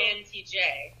 I INTJ.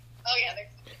 Oh, yeah, there's...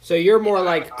 So you're more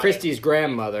like Christie's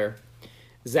grandmother.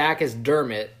 Zach is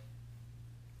Dermot.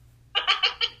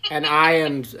 And I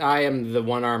am the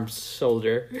one-armed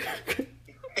soldier.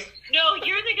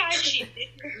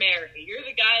 Mary. You're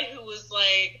the guy who was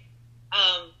like,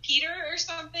 Peter or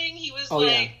something. He was Oh,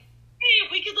 yeah. like, hey,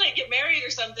 we could like get married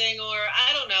or something, or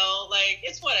I don't know, like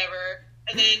it's whatever.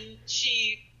 And then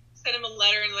she sent him a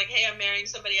letter and like, hey, I'm marrying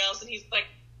somebody else, and he's like,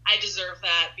 I deserve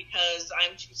that because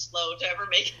I'm too slow to ever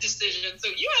make a decision. So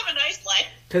you have a nice life.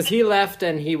 Because he left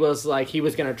and he was like, he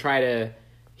was going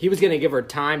to give her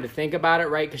time to think about it,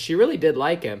 right? Because she really did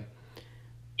like him.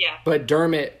 Yeah. But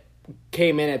Dermot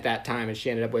came in at that time and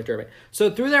she ended up with Dermot. So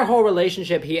through their whole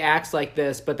relationship, he acts like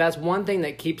this, but that's one thing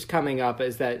that keeps coming up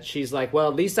is that she's like, well,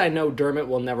 at least I know Dermot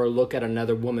will never look at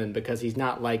another woman because he's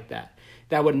not like that.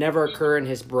 That would never occur in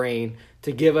his brain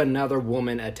to give another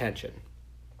woman attention.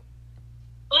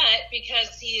 But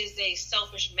because he is a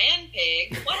selfish man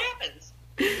pig, what happens?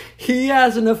 He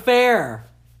has an affair.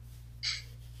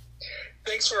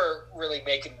 Thanks for really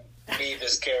making me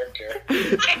this character. I'm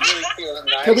really feeling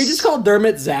nice. Can we just call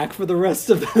Dermot Zach for the rest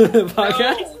of the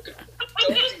podcast? No, don't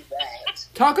do that.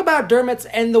 Talk about Dermot's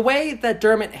and the way that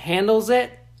Dermot handles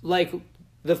it, like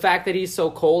the fact that he's so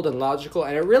cold and logical,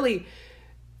 and it really,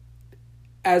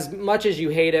 as much as you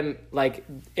hate him, like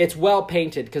it's well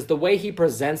painted because the way he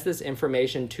presents this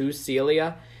information to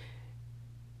Celia,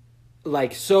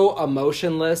 like so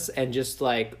emotionless and just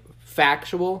like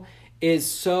factual, is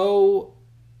so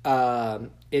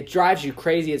it drives you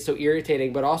crazy. It's so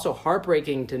irritating, but also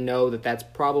heartbreaking to know that that's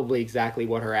probably exactly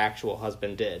what her actual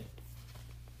husband did.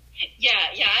 Yeah,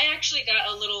 I actually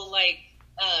got a little like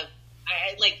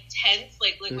tense,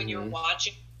 like when you're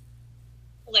watching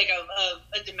like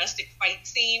a domestic fight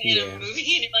scene in a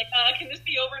movie, and you're like, can this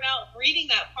be over now? Reading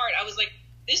that part, I was like,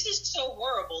 this is so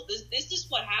horrible. This is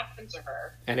what happened to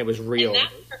her, And it was real.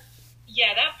 that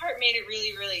part made it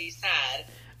really, really sad.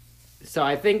 So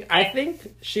I think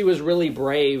she was really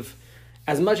brave.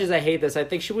 As much as I hate this, I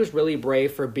think she was really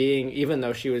brave for being, even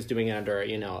though she was doing it under,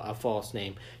 a false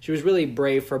name. She was really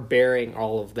brave for bearing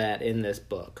all of that in this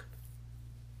book.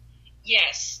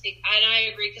 Yes, and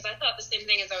I agree, because I thought the same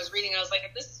thing as I was reading. I was like,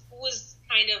 this was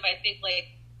kind of, I think, like,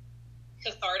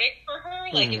 cathartic for her.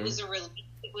 Like, it was a relief.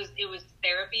 It was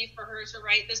therapy for her to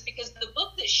write this, because the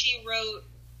book that she wrote,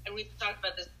 and we've talked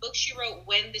about this, the book she wrote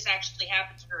when this actually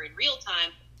happened to her in real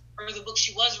time, or the book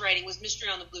she was writing, was Mystery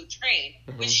on the Blue Train,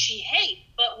 which she hated,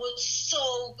 but was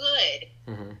so good.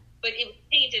 But it was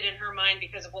painted in her mind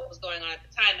because of what was going on at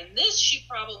the time. And this, she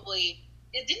probably...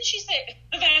 Didn't she say...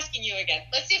 I'm asking you again.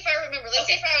 Let's see if I remember. Let's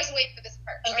see if I was awake for this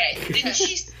part. Okay. Right. Didn't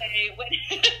she say...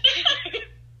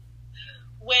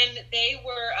 when they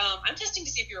were... I'm testing to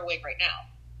see if you're awake right now.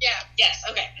 Yeah. Yes,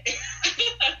 okay.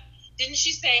 Didn't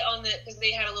she say on the... Because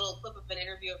they had a little clip of an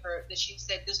interview of her that she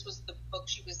said this was the book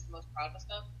she was the most proudest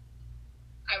of?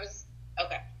 I was...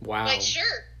 Okay. Wow. Like, sure.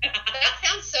 That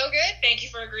sounds so good. Thank you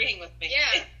for agreeing with me.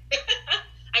 Yeah.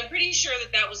 I'm pretty sure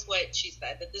that was what she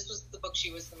said, that this was the book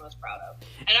she was the most proud of.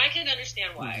 And I can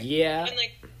understand why. Yeah. And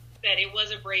like that, it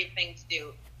was a brave thing to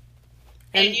do.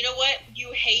 And you know what?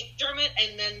 You hate Dermot,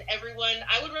 and then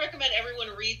I would recommend everyone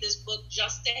read this book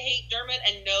just to hate Dermot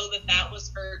and know that was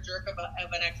her jerk of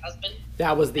an ex-husband.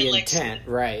 That was the and, intent,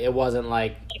 right. It wasn't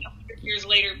like 100 years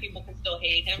later, people can still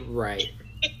hate him. Right.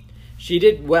 She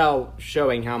did well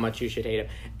showing how much you should hate him.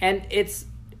 And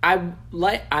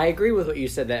I agree with what you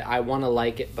said, that I want to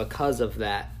like it because of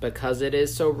that, because it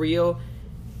is so real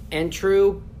and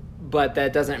true, but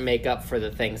that doesn't make up for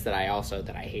the things that I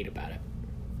hate about it.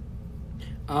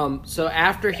 So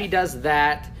after he does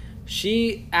that,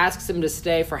 she asks him to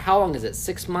stay for, how long is it?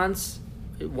 6 months?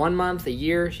 1 month? A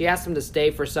year? She asks him to stay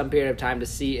for some period of time to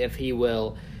see if he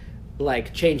will,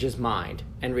 like, change his mind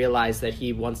and realize that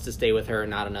he wants to stay with her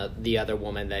and not the other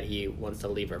woman that he wants to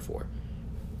leave her for.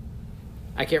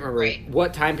 I can't remember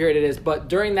what time period it is, but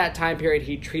during that time period,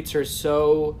 he treats her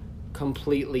so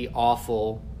completely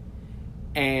awful,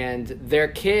 and their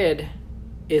kid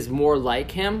is more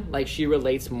like him. Like, she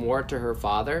relates more to her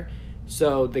father,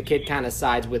 so the kid kind of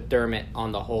sides with Dermot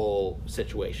on the whole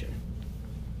situation.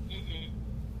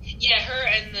 Yeah, her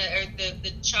and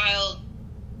the child,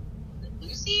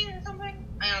 Lucy or something?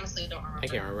 I honestly don't remember. I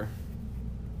can't remember.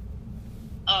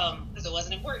 Because it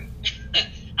wasn't important.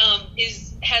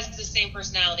 Has the same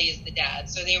personality as the dad,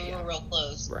 so they were real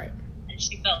close. Right. And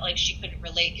she felt like she couldn't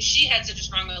relate, because she had such a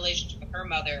strong relationship with her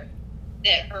mother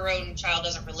that her own child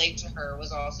doesn't relate to her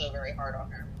was also very hard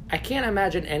on her. I can't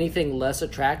imagine anything less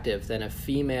attractive than a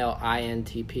female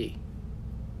INTP.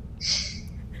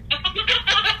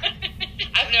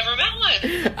 I've never met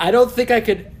one. I don't think I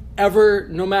could ever,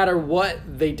 no matter what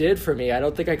they did for me, I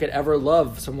don't think I could ever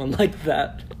love someone like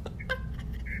that.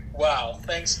 Wow,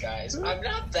 thanks, guys. I'm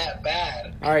not that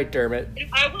bad. All right, Dermot.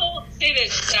 I will say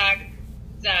this,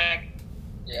 Zach.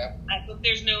 Yeah. I hope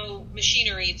there's no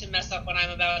machinery to mess up what I'm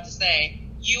about to say.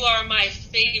 You are my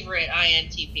favorite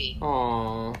INTP.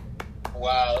 Aww.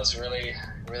 Wow, that's really,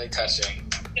 really touching.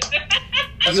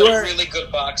 That's You a are- really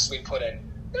good box we put in.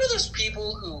 You know those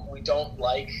people who we don't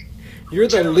like? You're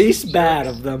the least bad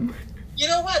of them. You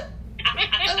know what?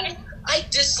 I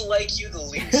dislike you the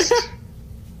least.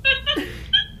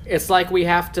 It's like we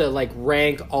have to like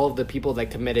rank all of the people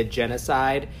that committed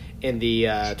genocide in the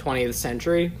 20th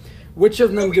century. Which of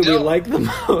them No, we do we don't. like the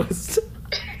most?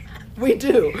 We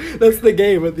do. That's the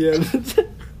game at the end.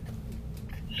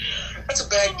 That's a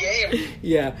bad game.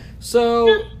 Yeah.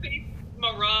 So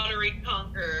Maraudery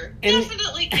Conqueror. And-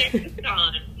 Definitely Genghis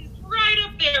Khan. He's right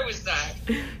up there with that.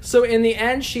 So in the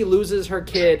end, she loses her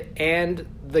kid and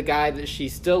the guy that she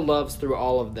still loves through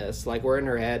all of this. Like, we're in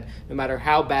her head. No matter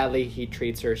how badly he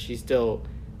treats her, she still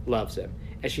loves him.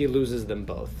 And she loses them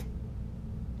both.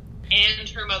 And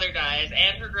her mother dies,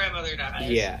 and her grandmother dies.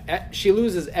 Yeah. She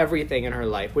loses everything in her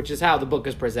life, which is how the book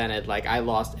is presented. Like, I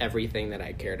lost everything that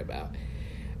I cared about.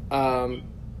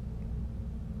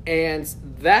 And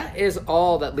that is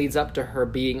all that leads up to her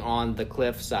being on the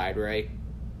cliff side, right?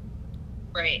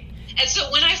 Right. And so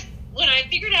when I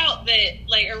figured out that,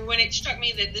 like, or when it struck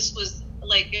me that this was,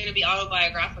 like, going to be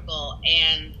autobiographical,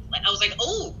 and like, I was like,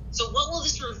 oh, so what will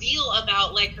this reveal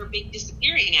about, like, her big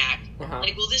disappearing act? Uh-huh.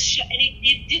 Like, will this... and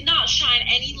it did not shine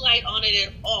any light on it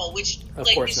at all, which, Of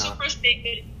like, course is so not.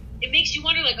 frustrating. It makes you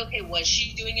wonder, like, okay, was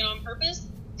she doing it on purpose?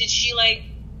 Did she, like...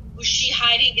 Was she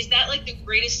hiding? Is that, like, the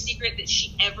greatest secret that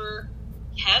she ever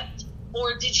kept?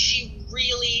 Or did she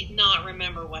really not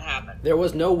remember what happened? There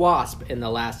was no wasp in the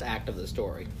last act of the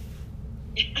story.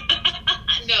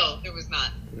 No, there was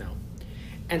not. No.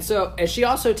 And so, and she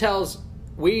also tells,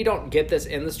 we don't get this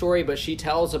in the story, but she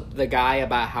tells the guy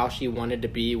about how she wanted to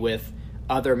be with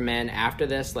other men after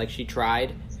this. Like, she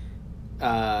tried.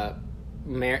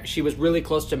 She was really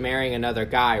close to marrying another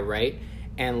guy, right?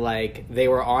 And, like, they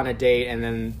were on a date, and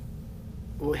then,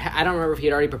 I don't remember if he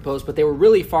had already proposed, but they were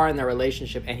really far in their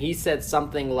relationship, and he said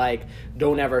something like,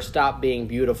 don't ever stop being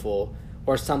beautiful,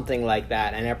 or something like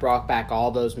that, and it brought back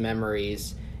all those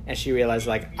memories, and she realized,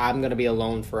 like, I'm going to be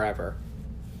alone forever.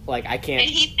 Like, I can't... And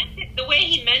he meant it, the way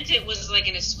he meant it was, like,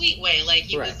 in a sweet way. Like,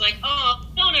 he Right. was like, oh,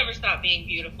 don't ever stop being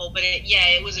beautiful. But,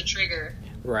 it was a trigger.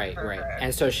 Right, for right. her.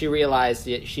 And so she realized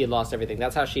she had lost everything.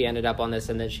 That's how she ended up on this,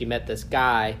 and then she met this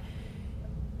guy,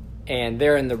 and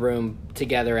they're in the room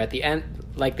together at the end,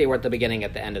 like they were at the beginning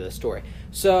at the end of the story.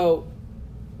 So,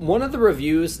 one of the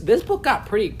reviews, this book got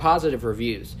pretty positive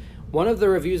reviews. One of the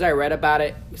reviews I read about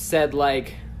it said,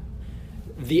 like,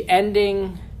 the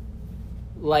ending,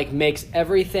 like, makes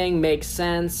everything make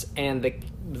sense, and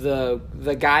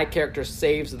the guy character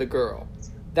saves the girl.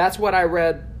 That's what I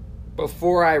read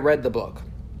before I read the book.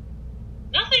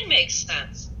 Nothing makes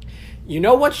sense. You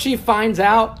know what she finds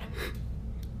out?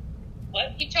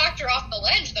 What? He talked her off the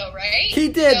ledge, though, right? He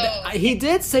did. So- He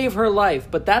did save her life,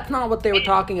 but that's not what they were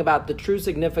talking about, the true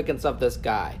significance of this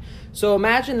guy. So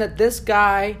imagine that this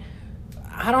guy,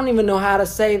 I don't even know how to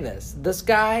say this. This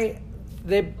guy,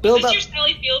 they build Was up... this your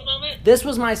Sally Field moment? This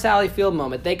was my Sally Field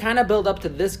moment. They kind of build up to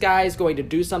this guy is going to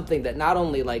do something that not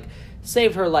only, like,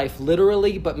 saved her life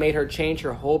literally, but made her change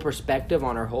her whole perspective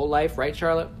on her whole life. Right,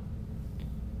 Charlotte?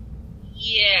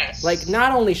 Yes. Like,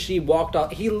 not only she walked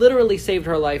off, he literally saved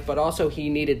her life, but also he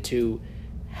needed to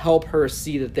help her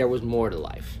see that there was more to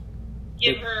life.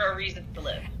 Give her a reason to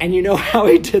live. And you know how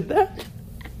he did that?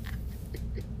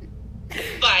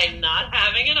 By not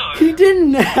having an arm. He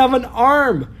didn't have an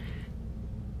arm.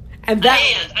 And A that...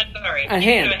 hand. I'm sorry. A He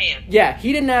hand. didn't have a hand. Yeah,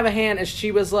 he didn't have a hand, and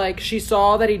she was like, she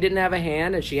saw that he didn't have a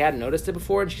hand, and she hadn't noticed it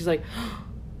before, and she's like,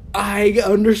 I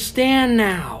understand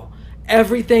now.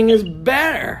 Everything is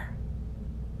better.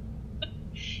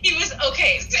 He was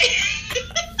okay.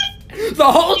 The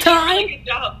whole He did a really time? good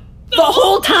job. The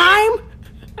whole time?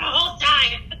 The whole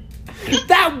time.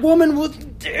 That woman was...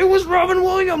 It was Robin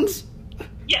Williams.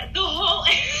 Yeah, the whole.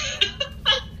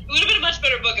 It would have been a much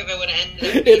better book if it would have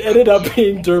ended up. It ended up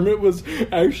being Dermot was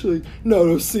actually...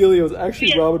 No, Celia was actually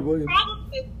Yeah, Robin Williams.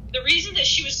 The reason that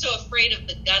she was so afraid of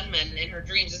the gunman in her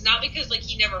dreams is not because, like,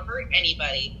 he never hurt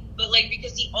anybody, but, like,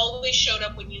 because he always showed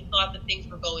up when you thought that things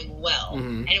were going well.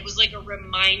 Mhm. And it was, like, a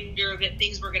reminder that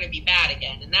things were going to be bad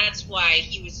again. And that's why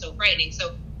he was so frightening. So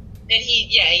then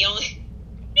he's only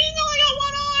got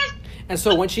one arm. And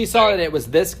so when she saw that it was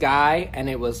this guy, and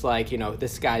it was like, you know,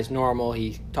 this guy's normal,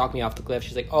 he talked me off the cliff,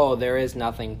 she's like, oh, there is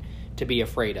nothing to be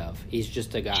afraid of. He's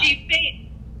just a guy.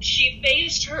 She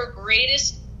faced her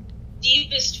greatest,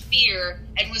 deepest fear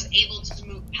and was able to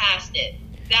move past it.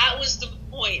 That was the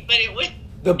point. But it was...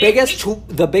 The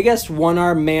biggest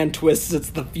one-armed man twist,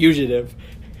 it's the fugitive.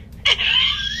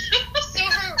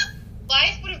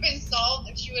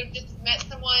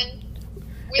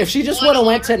 if she just would have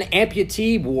went to an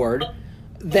amputee ward,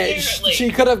 that she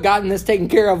could have gotten this taken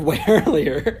care of way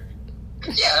earlier.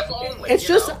 Yeah, if only. It's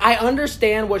just, I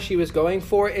understand what she was going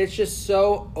for. It's just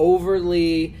so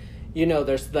overly,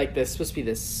 there's like this supposed to be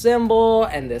this symbol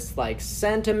and this like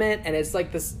sentiment, and it's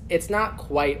like this, it's not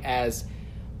quite as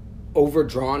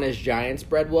overdrawn as Giant's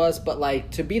Bread was, but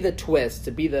like to be the twist,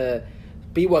 to be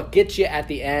what gets you at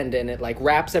the end, and it like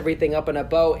wraps everything up in a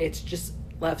bow, it's just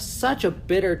left such a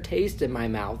bitter taste in my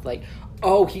mouth. Like,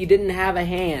 oh, he didn't have a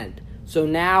hand, so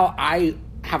now I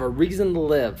have a reason to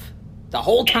live the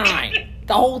whole time.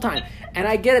 And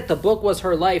I get it, the book was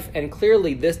her life, and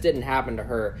clearly this didn't happen to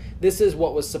her. This is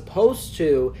what was supposed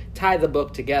to tie the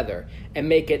book together and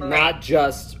make it not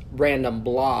just random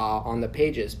blah on the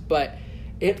pages. But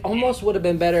it almost would have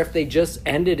been better if they just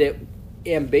ended it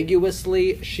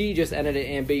ambiguously. She just ended it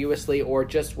ambiguously, or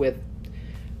just with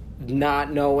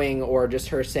not knowing, or just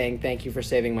her saying thank you for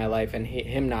saving my life and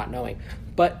him not knowing.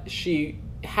 But she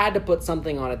had to put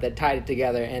something on it that tied it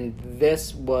together, and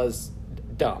this was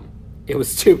dumb. It was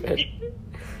stupid.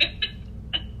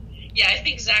 Yeah, I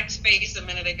think Zach's face a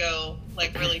minute ago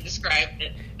like really described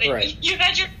it. Like, right. You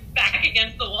had your back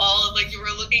against the wall and like you were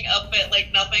looking up at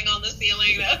like nothing on the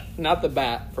ceiling. Not the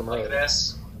bat from earlier. Look at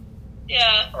this.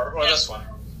 Yeah. Or this one.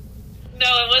 No,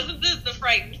 it wasn't the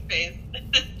frightened face.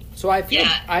 So I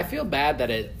feel bad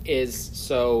that it is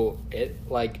so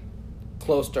like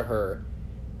close to her.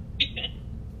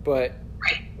 But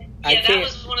right. Yeah, that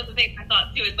was one of the things I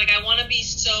thought too. It's like I want to be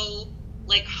so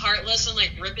like heartless and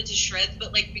like rip it to shreds,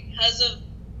 but like because of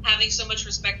having so much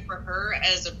respect for her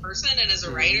as a person and as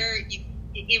a writer,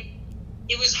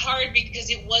 it was hard because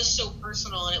it was so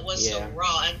personal and it was so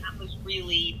raw, and that was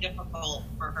really difficult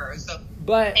for her. So,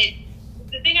 but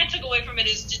the thing I took away from it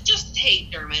is to just hate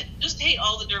Dermot. Just hate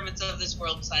all the Dermots of this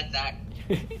world besides Zach.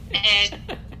 and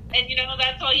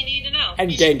that's all you need to know. And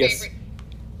Genghis.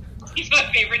 He's my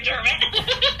favorite Dermot.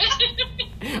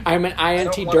 I'm an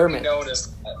INT Dermot.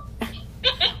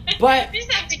 But you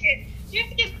have to get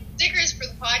stickers for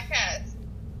the podcast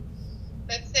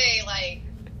that say like,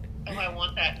 oh, I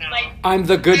want that now. Like, I'm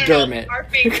the good Dermot. Our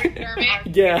favorite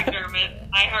Dermot. Yeah. Dermot.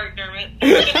 I heart Dermot.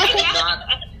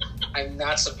 I'm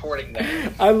not supporting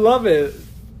that. I love it.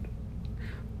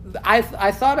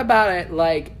 I thought about it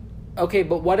like, okay,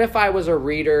 but what if I was a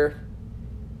reader?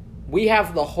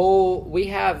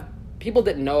 People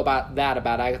didn't know about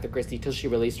Agatha Christie till she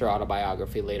released her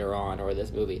autobiography later on, or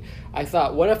this movie. I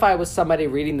thought, what if I was somebody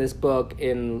reading this book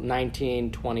in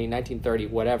 1920, 1930,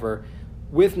 whatever,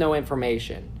 with no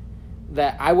information?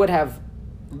 That I would have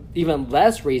even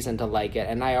less reason to like it,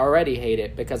 and I already hate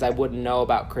it because I wouldn't know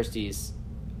about Christie's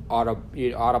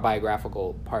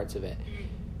autobiographical parts of it.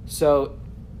 So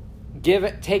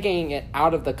taking it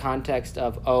out of the context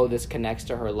of, oh, this connects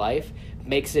to her life,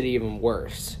 makes it even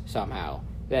worse somehow.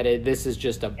 This is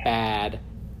just a bad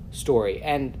story.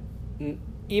 And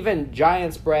even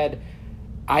Giant's Bread,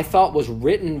 I thought was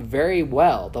written very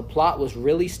well. The plot was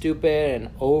really stupid and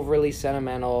overly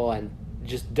sentimental and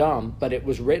just dumb, but it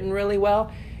was written really well.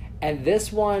 And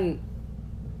this one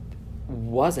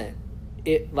wasn't.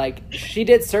 It like she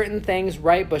did certain things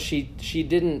right, but she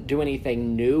didn't do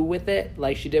anything new with it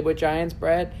like she did with Giant's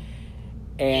Bread.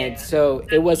 And so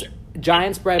it was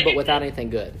Giant's Bread, but without anything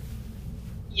good.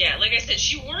 Yeah, like I said,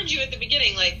 she warned you at the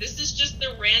beginning, like, this is just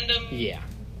the random,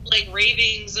 like,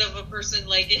 ravings of a person.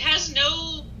 Like, it has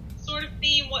no sort of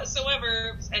theme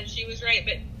whatsoever, and she was right.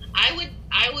 But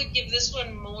I would give this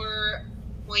one more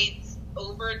points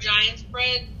over Giant's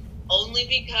Bread, only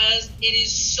because it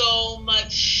is so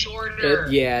much shorter.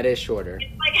 It is shorter.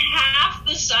 It's like half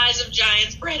the size of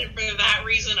Giant's Bread, and for that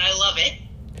reason, I love it.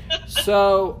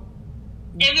 So...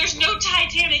 And there's no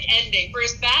Titanic ending. For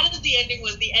as bad as the ending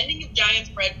was, the ending of Giant's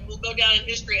Bread will go down in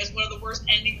history as one of the worst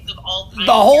endings of all time.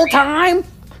 The whole time?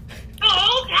 The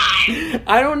whole time!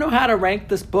 I don't know how to rank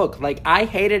this book. Like, I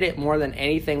hated it more than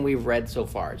anything we've read so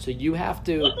far. So you have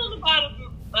to... What's on the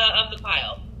bottom of the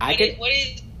pile? What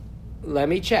is... Let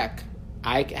me check.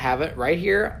 I have it right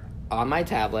here on my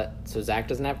tablet, so Zach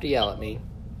doesn't have to yell at me.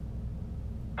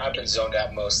 I've been zoned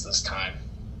out most of this time.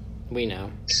 We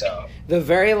know. So the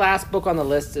very last book on the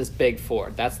list is Big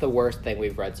Four. That's the worst thing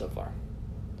we've read so far.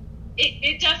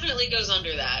 It definitely goes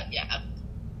under that, yeah.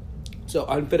 So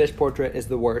Unfinished Portrait is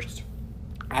the worst.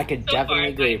 I could definitely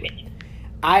agree with it.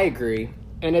 I agree.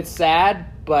 And it's sad,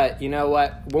 but you know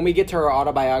what? When we get to her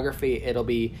autobiography, it'll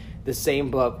be the same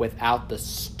book without the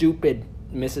stupid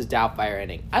Mrs. Doubtfire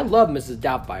ending. I love Mrs.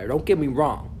 Doubtfire, don't get me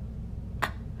wrong.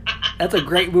 That's a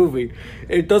great movie.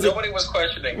 It doesn't. Nobody was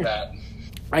questioning that.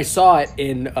 I saw it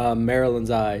in Marilyn's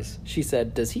eyes. She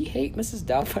said, "Does he hate Mrs.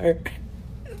 Doubtfire?"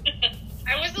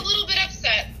 I was a little bit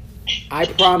upset I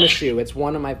promise you, it's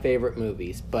one of my favorite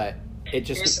movies, but it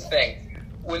just... Here's the thing.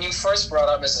 When you first brought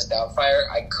up Mrs. Doubtfire,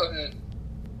 I couldn't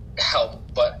help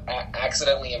but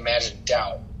accidentally imagine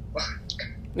Doubt.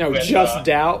 No, with, Just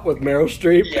Doubt with Meryl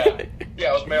Streep. Yeah, it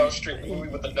was Meryl Streep, the movie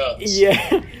with the nuts.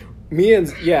 Yeah. Me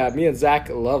and Zach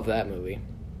love that movie.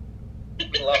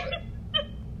 We love it.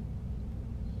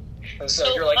 And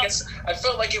so you're like, I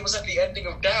felt like it was at the ending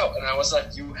of Doubt, and I was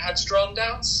like, you had strong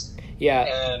doubts?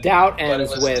 Yeah, And, Doubt but it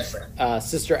ends was with different.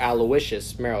 Sister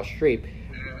Aloysius, Meryl Streep,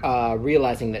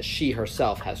 realizing that she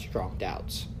herself has strong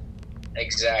doubts.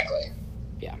 Exactly.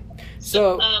 Yeah.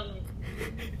 So,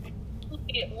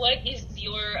 what is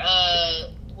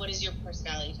your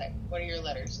personality type? What are your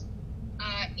letters?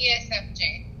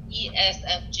 ESFJ.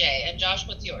 ESFJ. And Josh,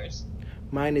 what's yours?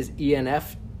 mine is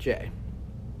ENFJ.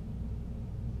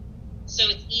 So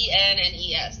it's EN and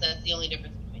ES. That's the only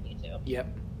difference between you two. Yep.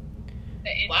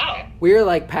 Wow. We're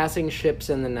like passing ships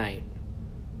in the night.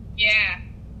 Yeah.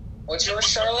 What's yours,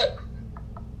 Charlotte?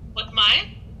 What's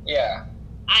mine? Yeah.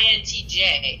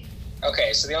 INTJ.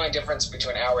 Okay, so the only difference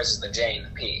between ours is the J and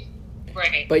the P.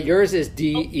 Right. But yours is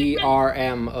DERMOTT.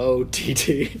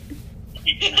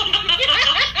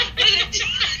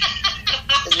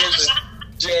 And yours is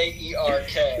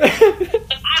JERK.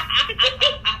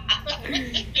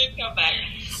 Good comeback.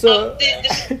 So,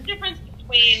 The difference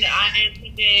between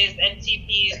INTJs and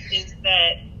TPs is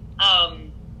that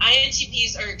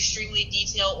INTPs are extremely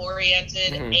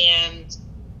detail-oriented and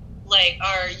like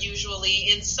are usually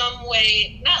in some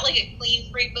way not like a clean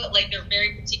freak, but like they're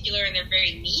very particular and they're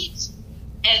very neat.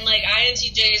 And like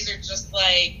INTJs are just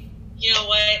like, you know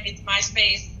what, it's my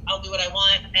space, I'll do what I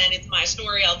want, and it's my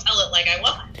story, I'll tell it like I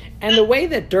want. and the way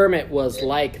that Dermot was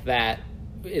like that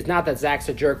is not that Zach's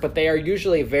a jerk, but they are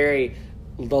usually the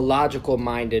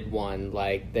logical-minded one.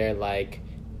 Like, they're like,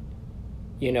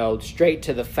 straight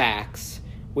to the facts.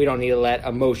 We don't need to let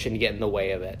emotion get in the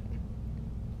way of it.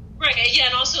 Right, yeah,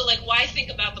 and also, like, why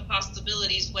think about the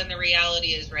possibilities when the reality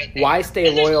is right there? Why stay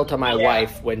And there's- loyal to my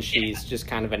wife when she's just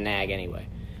kind of a nag anyway?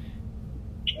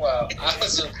 Well, I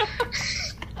was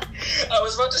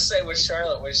about to say with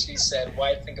Charlotte when she said,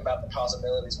 why think about the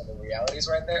possibilities when the reality is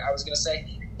right there? I was going to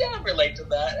say, yeah, I relate to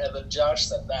that. And then Josh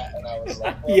said that, and I was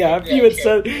like, well, Yeah,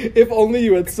 if only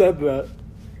you had said that.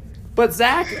 But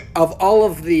Zach, of all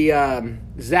of the,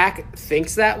 Zach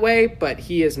thinks that way, but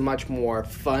he is much more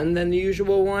fun than the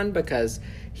usual one because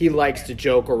he likes to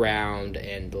joke around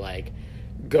and, like,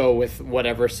 go with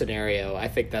whatever scenario. I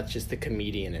think that's just the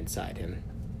comedian inside him.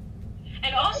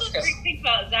 And also, the great thing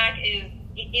about Zach is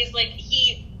like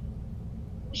he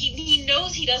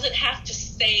knows he doesn't have to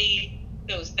say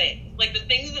those things. Like the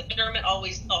things that Dermot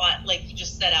always thought, like he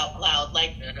just said out loud,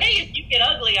 like, "Hey, if you get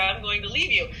ugly, I'm going to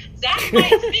leave you." Zach might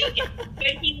think it, but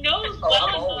he knows well I'm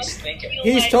enough. always thinking.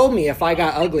 He's told me if I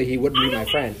got ugly, he wouldn't be my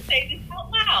friend. I don't have to say this out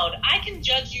loud. I can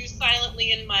judge you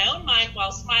silently in my own mind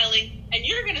while smiling, and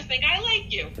you're going to think I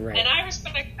like you. Right. And I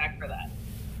respect Zach for that.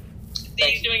 See,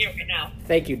 he's doing it right now.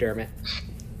 Thank you, Dermot.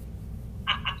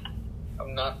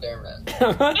 I'm not there, man.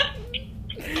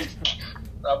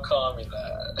 Stop calling me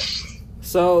that.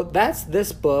 So that's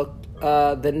this book.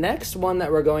 The next one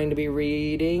that we're going to be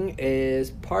reading is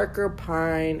Parker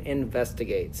Pine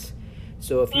Investigates.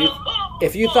 So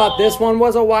if you thought this one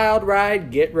was a wild ride,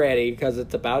 get ready because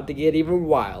it's about to get even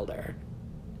wilder.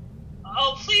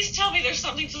 Oh, please tell me there's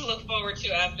something to look forward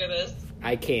to after this.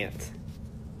 I can't.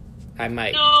 I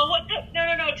might. No.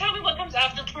 Tell me what comes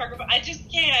after Parker Pine. I just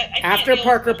can't. After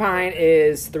Parker Pine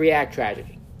is 3-act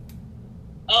tragedy.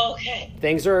 Okay.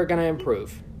 Things are going to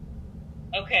improve.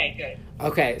 Okay, good.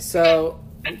 Okay, so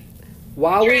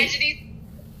while Tragedy.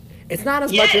 it's not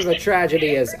as much of a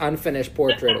tragedy as Unfinished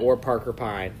Portrait or Parker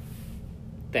Pine,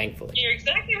 thankfully. You're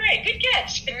exactly right. Good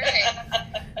catch.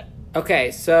 Right.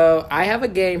 Okay, so I have a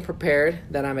game prepared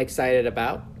that I'm excited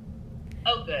about.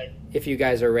 Oh, good. If you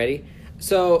guys are ready.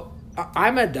 So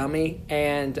I'm a dummy,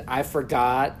 and I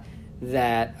forgot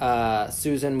that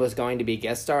Susan was going to be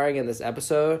guest starring in this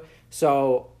episode.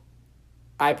 So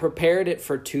I prepared it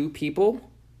for 2 people.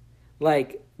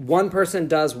 Like, one person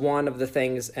does one of the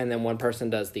things, and then one person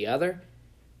does the other.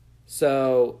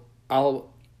 So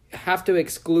I'll have to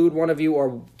exclude one of you,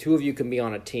 or 2 of you can be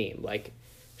on a team. Like,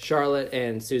 Charlotte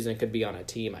and Susan could be on a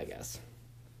team, I guess.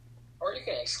 Or you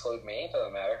can exclude me. It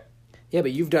doesn't matter. Yeah,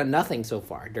 but you've done nothing so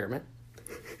far, Dermot.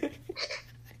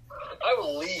 I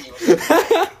will leave.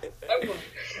 I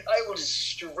will just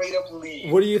straight up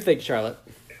leave. What do you think, Charlotte?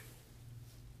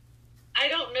 I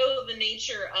don't know the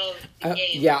nature of the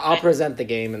game. Yeah, I'll present the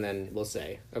game and then we'll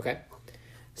say. Okay.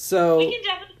 So We can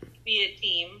definitely be a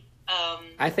team.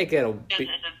 I think it'll Jen be.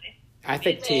 and I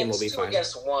think team will be Two fine.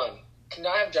 against 1. Can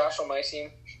I have Josh on my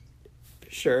team?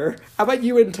 Sure. How about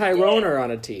you and Tyrone are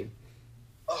on a team?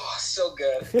 Oh, so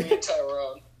good. Me and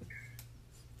Tyrone.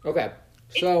 Okay.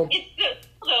 So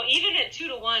Though even at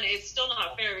 2-1, it's still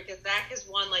not fair because Zach has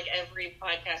won like every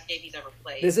podcast game he's ever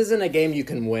played. this isn't a game you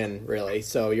can win, really,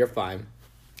 so you're fine.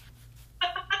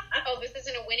 Oh, this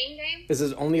isn't a winning game? This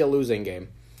is only a losing game.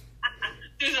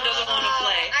 Susan doesn't want to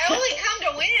play. I only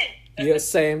come to win. Yeah,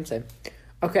 same.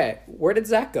 Okay, where did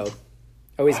Zach go?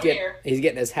 Oh, I'm here. he's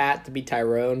getting his hat to be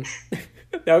Tyrone.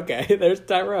 Okay, there's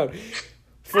Tyrone.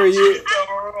 For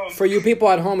you people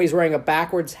at home, he's wearing a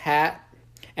backwards hat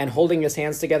and holding his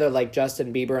hands together like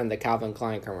Justin Bieber in the Calvin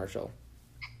Klein commercial.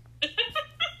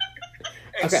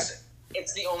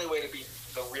 It's the only way to be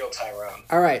the real Tyrone.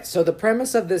 All right, so the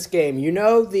premise of this game, you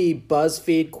know the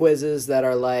BuzzFeed quizzes that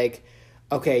are like,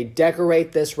 okay,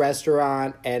 decorate this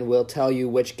restaurant and we'll tell you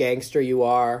which gangster you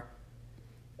are?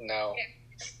 No.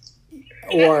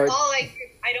 Or That's all I do.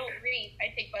 I don't read.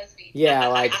 I take BuzzFeed. yeah,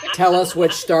 like tell us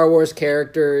which Star Wars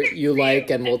character you like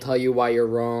and we'll tell you why you're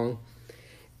wrong.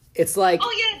 It's like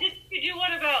Oh yeah, did you do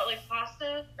one about like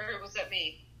pasta, or was that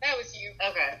me? That was you.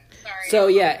 Okay. Sorry. so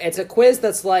yeah, it's a quiz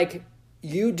that's like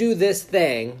you do this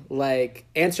thing, like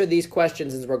answer these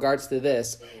questions in regards to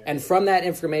this, and from that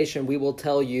information we will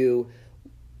tell you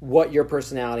what your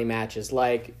personality matches.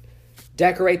 Like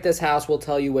decorate this house, we'll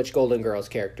tell you which Golden Girls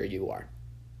character you are.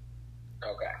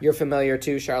 Okay. You're familiar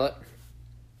too, Charlotte?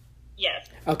 Yes.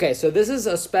 Okay, so this is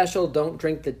a special Don't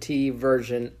Drink the Tea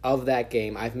version of that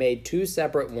game. I've made two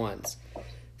separate ones.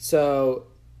 So,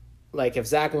 like, if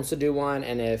Zach wants to do one,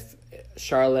 and if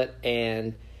Charlotte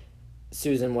and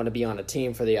Susan want to be on a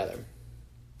team for the other.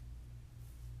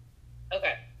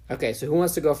 Okay. Okay, so who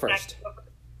wants to go first?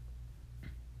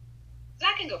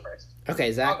 Zach can go first.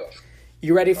 Okay, Zach, I'll go.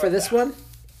 you ready for this one?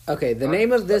 Okay, the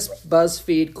name of this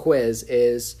BuzzFeed quiz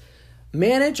is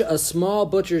Manage a Small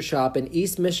Butcher Shop in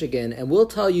East Michigan, and we'll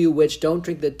tell you which Don't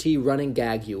Drink the Tea running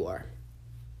gag you are.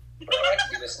 I like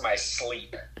to do this in my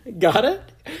sleep. Got it?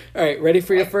 All right, ready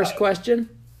for your first question?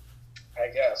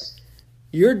 I guess.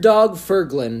 Your dog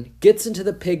Ferglin gets into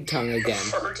the pig tongue again.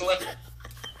 Ferglin.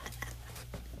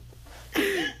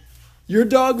 Your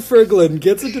dog Ferglin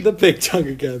gets into the pig tongue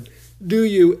again. Do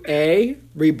you A,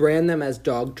 rebrand them as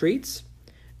dog treats?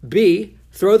 B,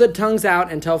 throw the tongues out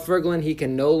and tell Ferglin he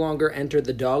can no longer enter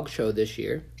the dog show this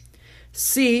year?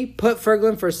 C, put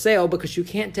Ferglin for sale because you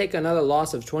can't take another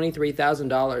loss of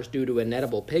 $23,000 due to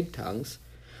inedible pig tongues?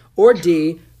 Or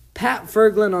D, pat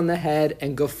Ferglin on the head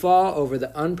and guffaw over the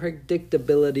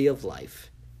unpredictability of life?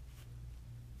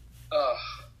 Ugh.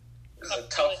 This is a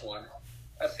tough one.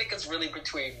 I think it's really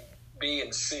between B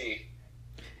and C.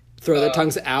 Throw the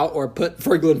tongues out or put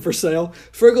Ferglin for sale?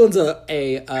 Ferglin's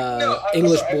I'm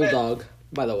English sorry, I meant- bulldog,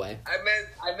 by the way.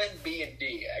 I meant B and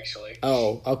D, actually.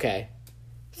 Oh, okay.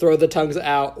 Throw the tongues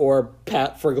out or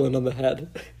pat Ferglin on the head.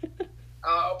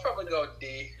 I'll probably go with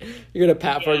D. You're going to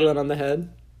pat Ferglin on the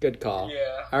head? Good call.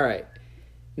 Yeah. All right.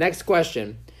 Next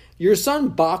question. Your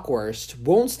son Bockwurst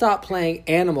won't stop playing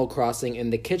Animal Crossing in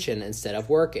the kitchen instead of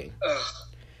working. Ugh.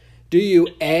 Do you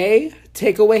A,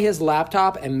 take away his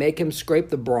laptop and make him scrape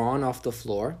the brawn off the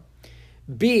floor?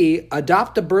 B,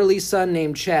 adopt a burly son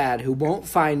named Chad who won't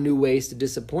find new ways to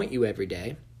disappoint you every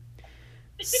day?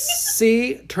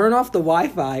 C, turn off the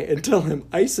Wi-Fi and tell him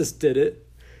ISIS did it?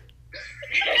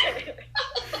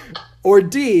 Or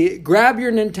D, grab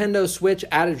your Nintendo Switch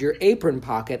out of your apron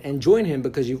pocket and join him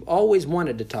because you've always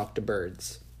wanted to talk to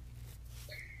birds?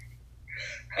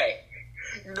 Hey,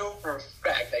 you know for a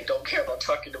fact I don't care about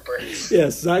talking to birds.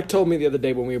 Yes, Zach told me the other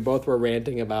day when we both were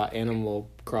ranting about Animal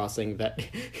Crossing that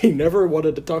he never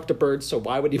wanted to talk to birds, so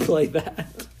why would he play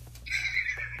that?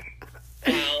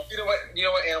 Wow. You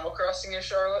know what Animal Crossing is,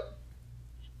 Charlotte?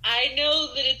 I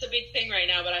know that it's a big thing right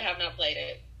now, but I have not played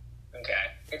it. Okay.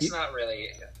 It's not really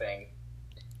a thing.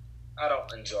 I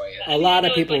don't enjoy it. A lot of I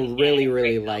know it's people like really, getting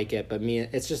really right now. like it, but me,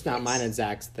 it's just not mine and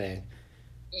Zach's thing.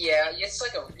 Yeah, it's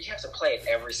like you have to play it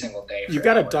every single day. You for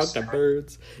gotta hours. talk to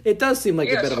birds. It does seem like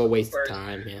Yeah, a bit of a talk to waste of birds.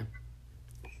 time, yeah.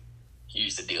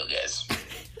 Here's the deal, guys.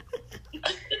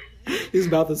 His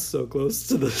mouth is so close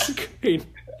to the screen.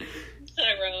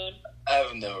 Tyrone.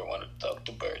 I've never wanted to talk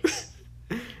to birds.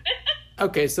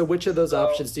 Okay, so which of those So-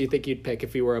 options do you think you'd pick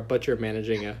if you were a butcher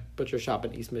managing a butcher shop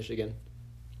in East Michigan?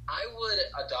 I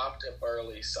would adopt a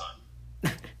burly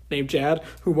son. Named Chad,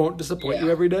 who won't disappoint you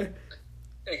Yeah. every day?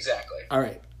 Exactly. All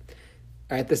right,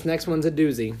 this next one's a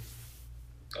doozy.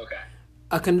 Okay.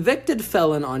 A convicted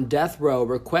felon on death row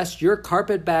requests your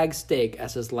carpetbag steak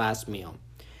as his last meal.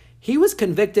 He was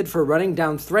convicted for running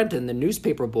down Threnton, the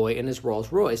newspaper boy, in his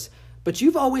Rolls Royce, but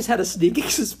you've always had a sneaking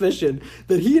suspicion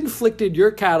that he inflicted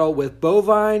your cattle with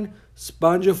bovine,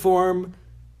 spongiform,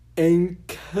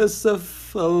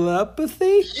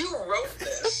 encephalopathy, You wrote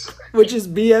this. which is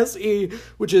BSE,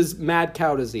 which is mad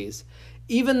cow disease.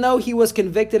 Even though he was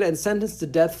convicted and sentenced to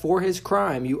death for his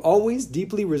crime, you always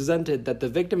deeply resented that the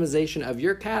victimization of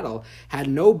your cattle had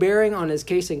no bearing on his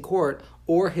case in court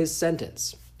or his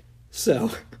sentence.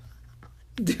 So,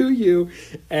 do you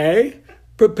A,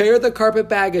 prepare the carpet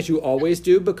bag as you always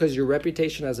do because your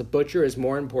reputation as a butcher is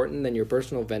more important than your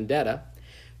personal vendetta?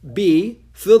 B,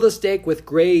 fill the steak with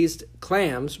glazed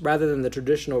clams rather than the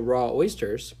traditional raw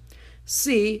oysters?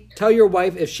 C, tell your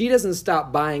wife if she doesn't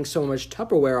stop buying so much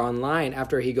Tupperware online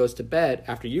after you go to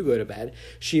bed,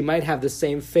 she might have the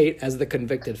same fate as the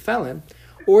convicted felon?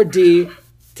 Or D,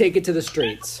 take it to the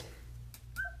streets?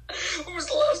 What was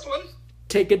the last one?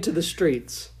 Take it to the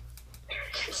streets.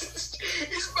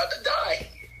 He's about to die.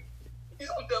 He's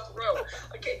on death row.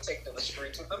 I can't take to the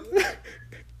streets with him.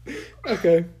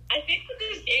 Okay. I think that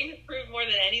this game has proved more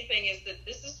than anything is that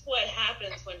this is what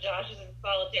happens when Josh is in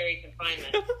solitary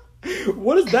confinement.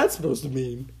 What is that supposed to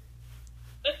mean?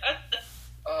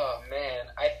 Oh, man.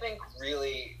 I think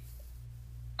really,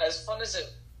 as fun as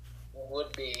it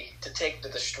would be to take to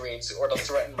the streets or to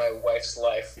threaten my wife's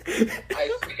life, I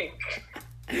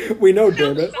think, We know,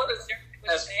 Dermot.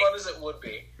 as fun as it would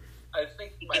be, I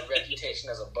think my reputation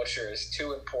as a butcher is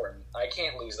too important. I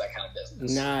can't lose that kind of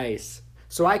business. Nice.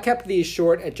 So I kept these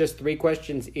short at just 3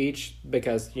 questions each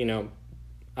because,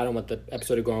 I don't want the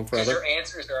episode to go on Because forever. your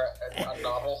answers are a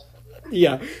novel.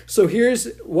 Yeah. So here's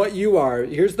what you are.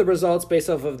 Here's the results based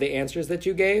off of the answers that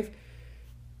you gave.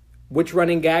 Which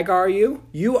running gag are you?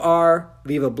 You are,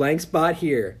 leave a blank spot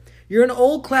here. You're an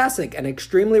old classic and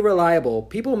extremely reliable.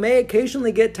 People may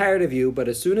occasionally get tired of you, but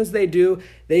as soon as they do,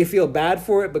 they feel bad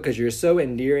for it because you're so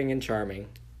endearing and charming.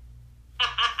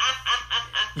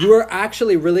 You are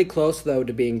actually really close, though,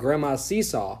 to being Grandma's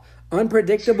Seesaw.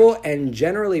 Unpredictable and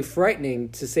generally frightening,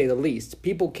 to say the least.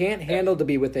 People can't handle to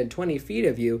be within 20 feet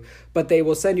of you, but they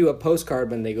will send you a postcard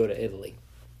when they go to Italy.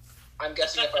 I'm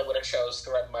guessing if I would have chose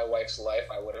threaten my wife's life,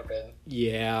 I would have been.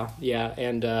 Yeah,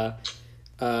 and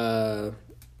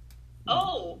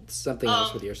Oh, something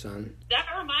else with your son. that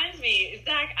reminds me,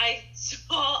 Zach, I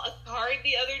saw a card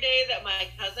the other day that my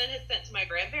cousin had sent to my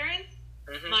grandparents.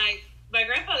 Mhm. My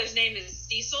grandfather's name is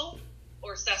Cecil,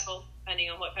 or Cecil, depending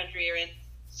on what country you're in.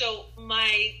 So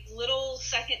my little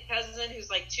second cousin, who's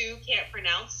like 2, can't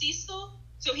pronounce Cecil,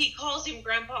 so he calls him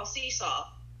Grandpa Seesaw.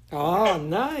 Oh,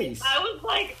 nice. I was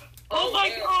like, oh my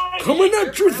god. Coming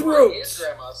at your Grandma is throats.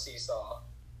 Grandma Seesaw.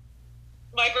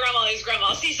 My grandma is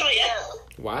Grandma Seesaw, Yeah, yes.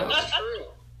 Wow. that's true.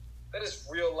 That is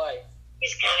real life.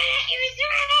 He's coming at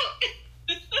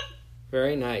you,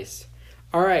 Very nice.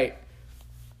 All right.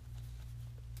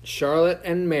 Charlotte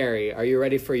and Mary, are you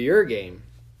ready for your game?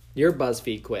 Your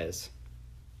BuzzFeed quiz.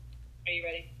 Are you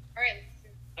ready? All right.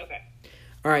 Okay.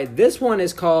 All right, this one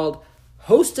is called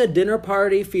Host a Dinner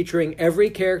Party featuring every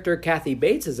character Kathy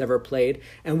Bates has ever played,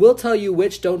 and we'll tell you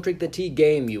which Don't Drink the Tea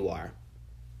game you are.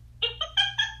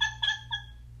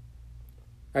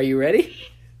 Are you ready?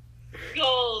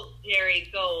 Gold, Jerry,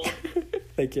 gold.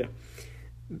 Thank you.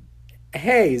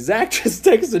 Hey, Zach just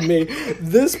texted me.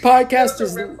 This podcast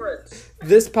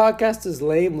is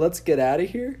lame. Let's get out of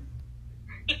here.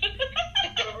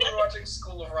 Remember we were watching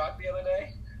School of Rock the other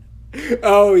day?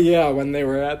 Oh yeah, when they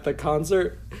were at the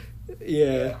concert.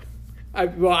 Yeah. I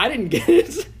didn't get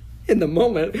it in the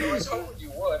moment. I was hoping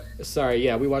you would. Sorry,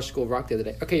 yeah, we watched School of Rock the other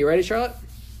day. Okay, you ready, Charlotte?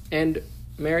 And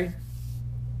Mary?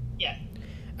 Yes.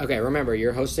 Okay, remember,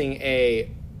 you're hosting a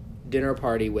dinner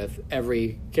party with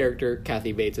every character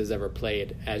Kathy Bates has ever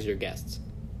played as your guests.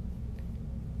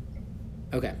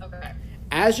 Okay. Okay.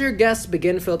 As your guests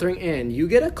begin filtering in, you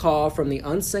get a call from the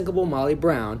unsinkable Molly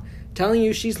Brown telling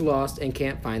you she's lost and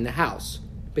can't find the house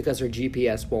because her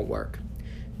GPS won't work.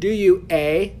 Do you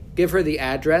A, give her the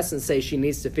address and say she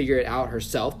needs to figure it out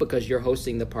herself because you're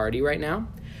hosting the party right now?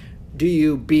 Do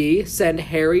you B, send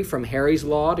Harry from Harry's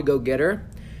Law to go get her?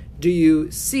 Do you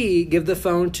C, give the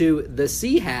phone to the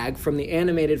Sea Hag from the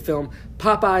animated film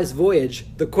Popeye's Voyage,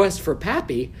 The Quest for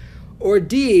Pappy? Or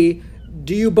D,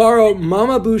 do you borrow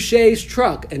Mama Boucher's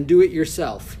truck and do it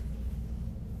yourself?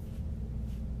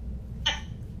 I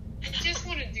just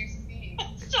want to do C.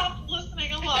 Stopped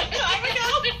listening a long time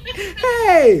ago.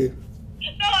 Hey!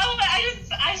 No,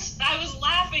 I was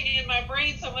laughing in my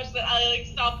brain so much that I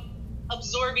stopped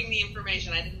absorbing the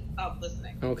information. I didn't stop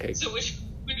listening. Okay. So which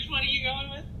one are you going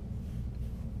with?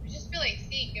 I just feel like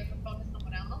C, give the phone to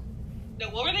someone else. No,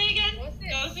 what were they again? What's it?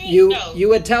 Those are- You no. you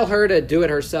would tell her to do it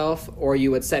herself, or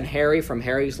you would send Harry from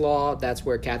Harry's Law. That's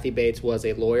where Kathy Bates was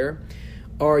a lawyer.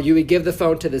 Or you would give the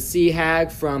phone to the Sea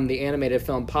Hag from the animated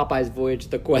film Popeye's Voyage,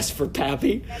 The Quest for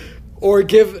Pappy. Or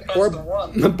the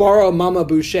one. borrow Mama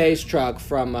Boucher's truck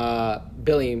from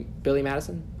Billy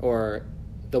Madison, or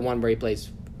the one where he plays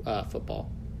football.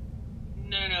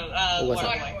 No. What's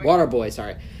Waterboy. that? Waterboy,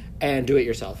 sorry. And do it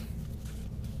yourself.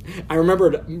 I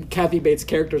remembered Kathy Bates'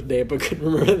 character's name, but couldn't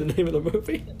remember the name of the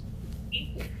movie.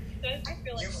 I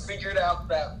feel like You figured out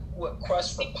that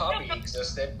Quest for Poppy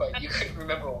existed, but you couldn't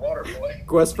remember Waterboy.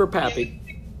 Quest for Pappy.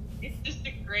 it's just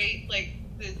a great, like,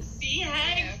 the sea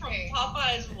hag from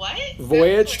Popeye's what?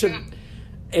 Voyage That's to...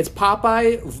 It's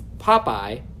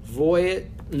Popeye Voyage...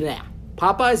 Nah.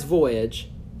 Popeye's Voyage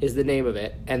is the name of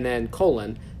it, and then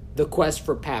colon, the Quest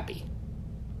for Pappy.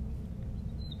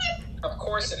 Of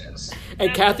course it is.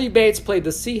 And Kathy Bates played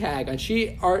the sea hag, and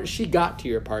she got to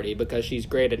your party because she's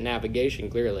great at navigation,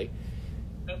 clearly.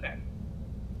 Okay.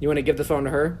 You want to give the phone to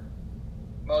her?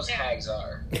 Most hags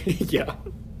are. Yeah.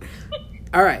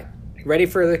 All right. Ready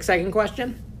for the second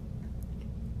question?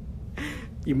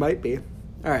 You might be.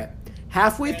 All right.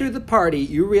 Halfway through the party,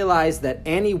 you realize that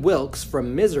Annie Wilkes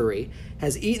from Misery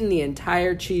has eaten the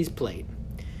entire cheese plate.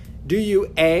 Do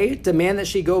you A, demand that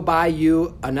she go buy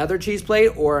you another cheese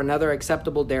plate or another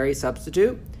acceptable dairy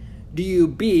substitute? Do you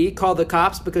B, call the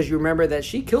cops because you remember that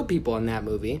she killed people in that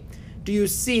movie? Do you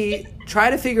C, try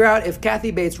to figure out if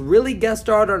Kathy Bates really guest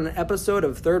starred on an episode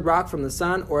of Third Rock from the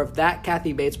Sun, or if that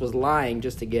Kathy Bates was lying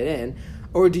just to get in?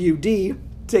 Or do you D,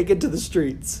 take it to the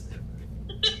streets?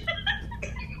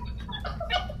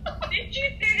 Did you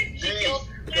say that she killed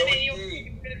Go someone with and you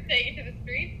D. were going to take it to the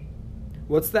streets?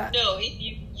 What's that? No,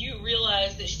 you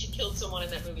realized that she killed someone in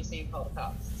that movie, so you called the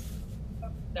cops.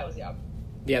 That was the option.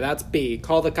 Yeah, that's B.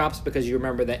 Call the cops because you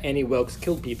remember that Annie Wilkes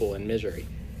killed people in Misery.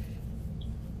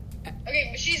 Okay,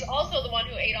 but she's also the one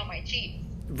who ate all my cheese.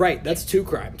 Right, that's 2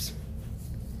 crimes.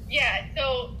 Yeah,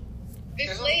 so this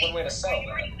There's only lady, one way to sell I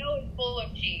already know is full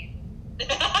of cheese, and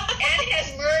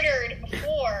has murdered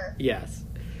before. Yes.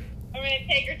 I'm gonna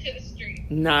take her to the street.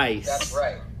 Nice. That's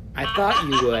right. I thought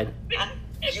you would.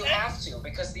 You have to,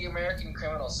 because the American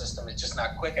criminal system is just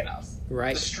not quick enough.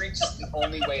 Right. The streets is the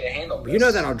only way to handle this. You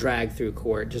know that'll drag through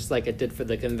court, just like it did for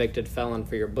the convicted felon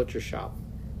for your butcher shop.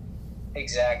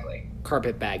 Exactly.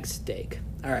 Carpet bag steak.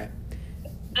 All right.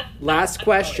 Last I don't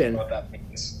question. know what that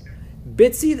means.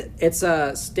 Bitsy, it's a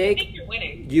I steak. think you're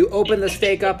winning. You open the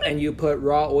steak up and you put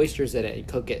raw oysters in it and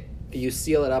cook it. You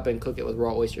seal it up and cook it with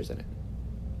raw oysters in it.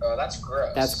 Oh, that's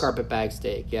gross. That's carpet bag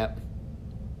steak, yep.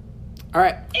 All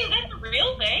right. Hey, that's a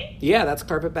real thing? Yeah, that's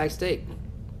carpet bag steak.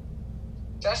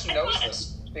 Josh knows this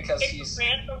because It's he's, a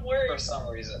random for word. some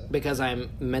reason. Because I'm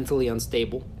mentally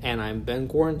unstable and I've been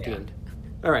quarantined.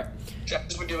 All right.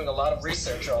 Josh's been doing a lot of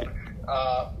research on,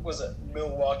 was it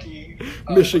Milwaukee?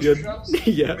 Michigan. butcher shops?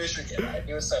 Yeah. Michigan. I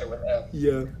knew it started with M.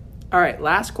 Yeah. All right,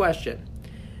 last question.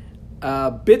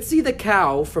 Bitsy the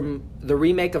cow from the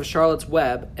remake of Charlotte's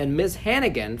Web and Miss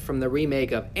Hannigan from the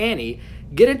remake of Annie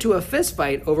get into a fist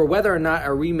fight over whether or not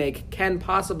a remake can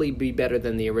possibly be better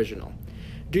than the original.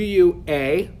 Do you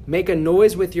A, make a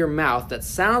noise with your mouth that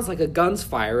sounds like a gun's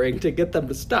firing to get them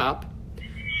to stop?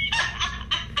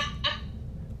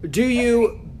 Do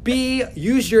you B,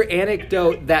 use your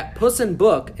anecdote that Puss in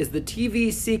Book is the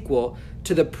TV sequel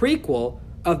to the prequel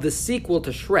of the sequel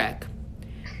to Shrek?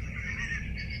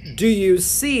 Do you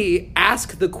C,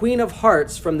 ask the Queen of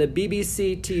Hearts from the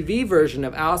BBC TV version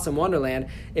of Alice in Wonderland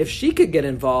if she could get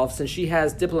involved since she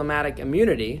has diplomatic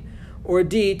immunity? Or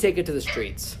D, take it to the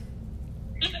streets?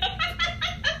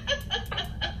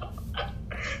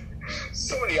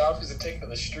 So many options to take to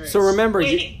the streets. So remember,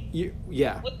 Wait.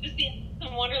 yeah. Was this the Alice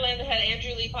in Wonderland that had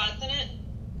Andrew Lee Potts in it?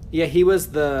 Yeah, he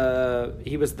was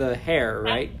the hare,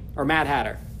 right? Or Mad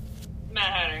Hatter. Matt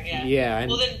Hatter, yeah. Yeah, and-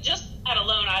 Well, then just that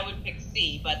alone, I would pick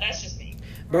C, but that's just me.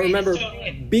 But remember, So-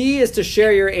 B is to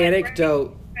share your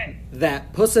anecdote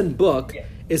that Puss in Book Yeah.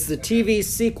 is the TV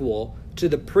sequel to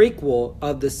the prequel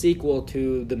of the sequel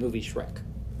to the movie Shrek.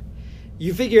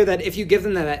 You figure that if you give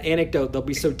them that anecdote, they'll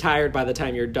be so tired by the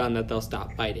time you're done that they'll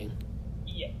stop fighting.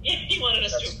 Yeah, he wanted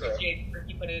us That's to fair. appreciate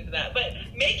he put into that. But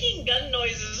making gun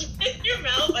noises with your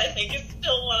mouth, I think, is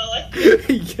still one of like pew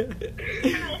pew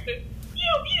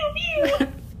pew.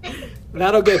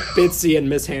 That'll get Bitsy and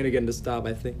Miss Hannigan to stop,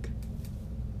 I think.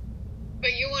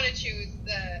 But you want to choose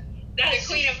the That's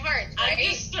Queen of Hearts, I'm right?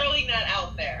 just throwing that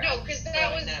out there. No, because that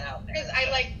Throwing was that out there. because I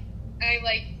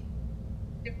like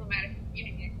diplomatic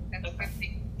immunity. That's my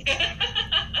thing.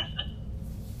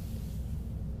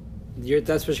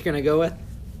 That's what you're gonna go with?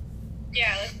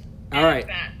 Yeah. Let's All right.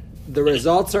 that. The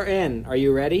results are in. Are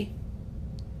you ready?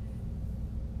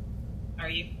 Are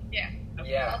you? Yeah.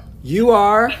 Yeah. You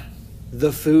are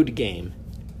the food game.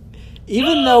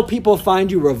 Even though people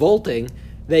find you revolting,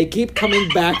 they keep coming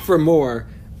back for more.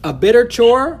 A bitter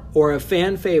chore or a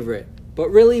fan favorite? But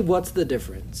really, what's the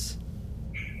difference?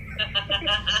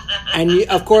 And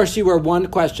of course, you were one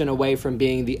question away from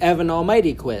being the Evan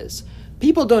Almighty quiz.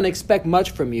 People don't expect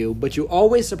much from you, but you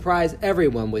always surprise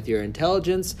everyone with your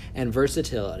intelligence and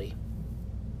versatility.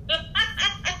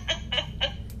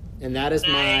 And that is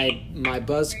my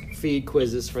BuzzFeed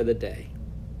quizzes for the day.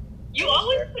 You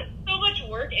always put so much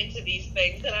work into these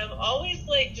things, and I'm always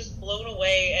like just blown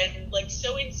away and like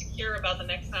so insecure about the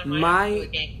next time I do a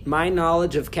game. My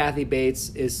knowledge of Kathy Bates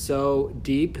is so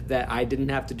deep that I didn't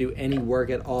have to do any work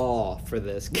at all for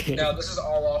this game. No, this is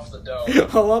all off the dome.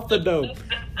 All off the dome.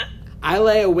 I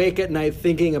lay awake at night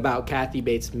thinking about Kathy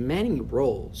Bates' many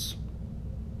roles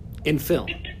in film.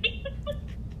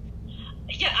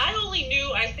 Yeah, I only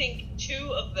knew, I think,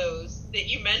 2 of those that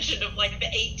you mentioned, of like the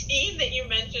 18 that you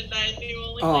mentioned. I knew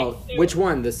only like 2. Which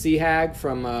one? The Sea Hag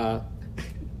from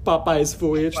Popeye's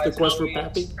Voyage, The Quest for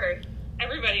Pappy?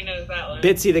 Everybody knows that one.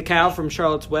 Bitsy the Cow from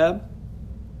Charlotte's Web?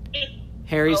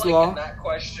 Harry's Law? In that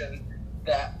question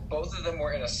that both of them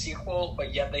were in a sequel,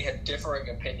 but yet they had differing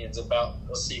opinions about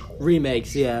the sequel.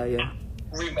 Remakes, yeah.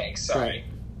 Remakes, sorry.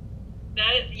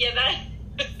 Right.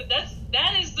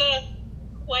 That is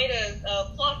quite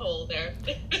a plot hole there.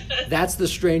 That's the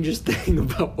strangest thing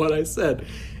about what I said.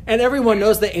 And everyone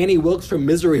knows that Annie Wilkes from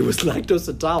Misery was lactose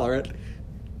intolerant.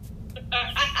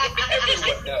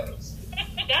 Everyone knows.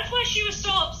 That's why she was so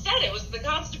upset. It was the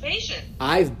constipation.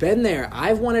 I've been there.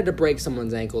 I've wanted to break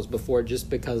someone's ankles before just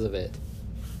because of it.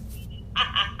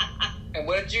 And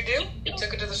what did you do? You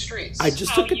took it to the streets. I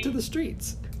just took it to the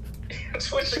streets.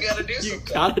 That's what you gotta do You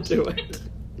sometimes. gotta do it.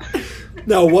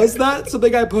 Now, was that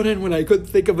something I put in when I couldn't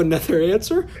think of another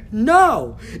answer?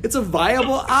 No! It's a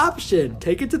viable option.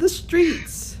 Take it to the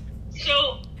streets.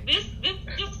 So, this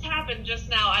just happened just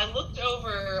now. I looked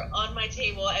over on my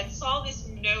table and saw this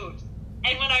note.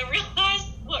 And when I realized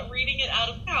what reading it out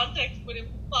of context would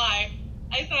imply,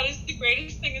 I thought it's the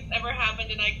greatest thing that's ever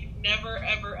happened, and I could never,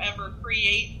 ever, ever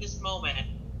create this moment.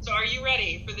 So are you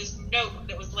ready for this note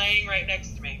that was laying right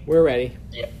next to me? We're ready.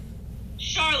 Yeah.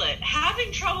 Charlotte,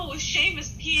 having trouble with Seamus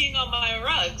peeing on my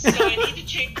rug, so I need to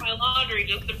change my laundry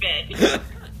just a bit.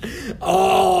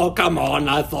 Oh, come on.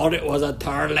 I thought it was a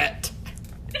toilet.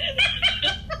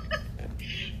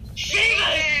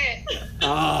 Seamus!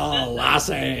 Oh,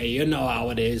 lassie, you know how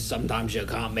it is. Sometimes you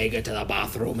can't make it to the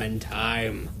bathroom in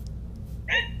time.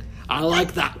 I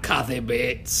like that, Kathy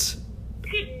Bates.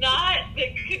 That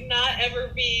could not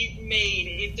ever be made.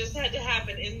 It just had to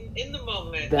happen in the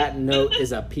moment. That note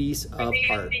is a piece of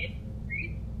art.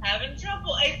 Having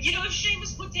trouble. If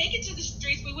Seamus would take it to the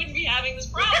streets, we wouldn't be having this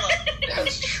problem.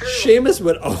 That's true. Seamus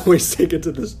would always take it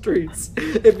to the streets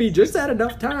if he just had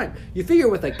enough time. You figure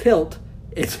with a kilt,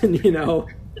 it's, You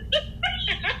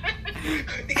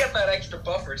get that extra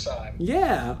buffer time.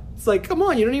 Yeah. It's like, come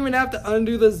on, you don't even have to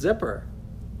undo the zipper.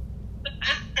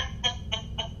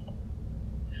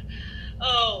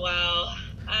 Oh, wow.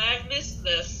 I've missed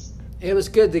this. It was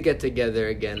good to get together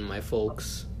again, my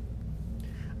folks.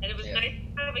 And it was nice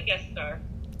to have a guest star.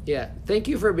 Yeah. Thank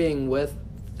you for being with.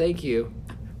 Thank you.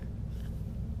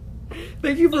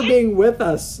 Thank you for being with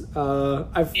us.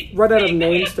 I've run out of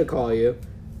names to call you.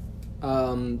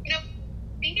 I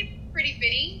think it's pretty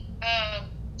fitting,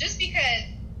 just because,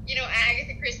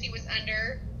 Agatha Christie was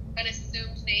under an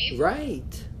assumed name.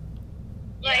 Right.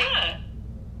 Yeah.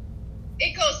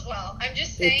 It goes well. I'm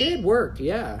just It saying. did work,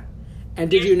 yeah. And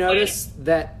did you notice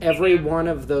that every one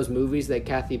of those movies that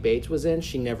Kathy Bates was in,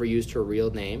 she never used her real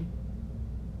name?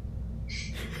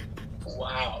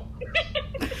 Wow.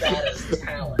 That is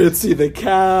talent. Bitsy the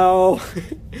Cow,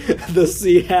 the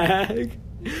Sea Hag,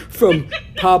 from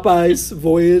Popeye's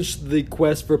Voyage, The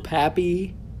Quest for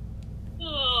Pappy.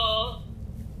 Oh.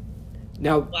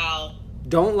 Now, Wow.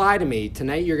 don't lie to me.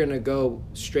 Tonight you're going to go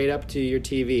straight up to your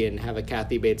TV and have a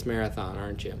Kathy Bates marathon,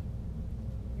 aren't you?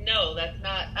 No, that's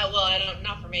not.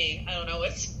 Not for me. I don't know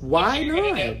what's. Why what you're gonna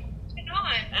not? do.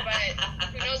 On, but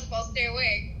who knows if I'll stay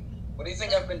awake. What do you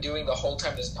think I've been doing the whole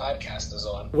time this podcast is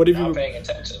on? What have Not you- paying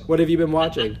attention. What have you been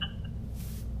watching?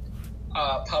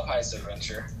 Popeye's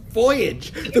Adventure.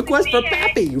 Voyage, The Quest for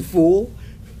Pappy, you fool.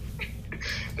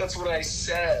 That's what I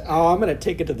said. Oh, I'm going to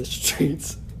take it to the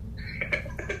streets.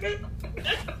 Take it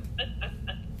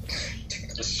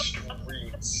to the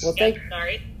streets. Well, Yeah,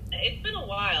 sorry. It's been a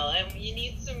while, and you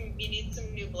need some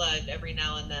new blood every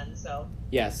now and then. So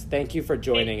yes, thank you for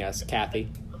joining us, Kathy.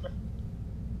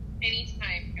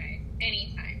 Anytime, guys.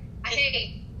 Anytime.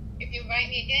 Hey, if you invite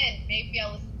me again, maybe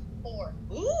I'll listen to 4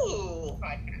 ooh,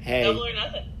 podcasts. Hey, double or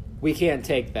nothing. we can't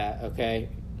take that, okay?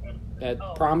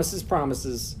 Oh. Promises.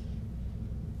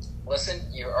 listen,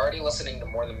 you're already listening to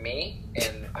more than me,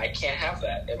 and I can't have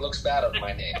that. It looks bad on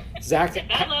my name. Zach,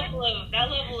 That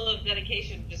level of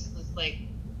dedication just was like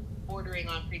bordering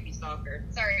on creepy stalker.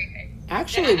 Sorry, guys.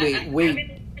 actually, I've we been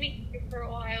listening to you for a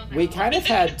while now. we kind of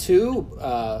had two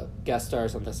guest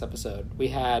stars on this episode. We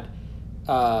had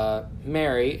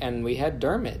Mary, and we had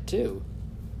Dermot too.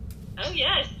 Oh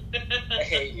yes. I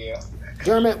hate you.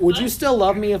 Dermot, would you still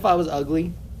love me if I was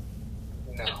ugly?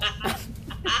 No.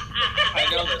 I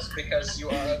know this because you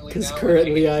are ugly Because now.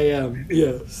 currently I am.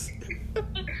 Yes. But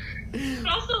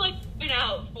also, like, point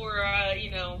out for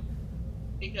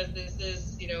because this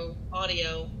is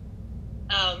audio,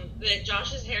 that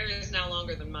Josh's hair is now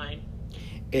longer than mine.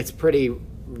 It's pretty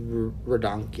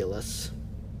redonkulous.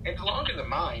 It's longer than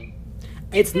mine.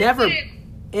 It's never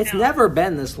No. never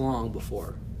been this long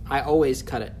before. I always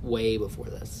cut it way before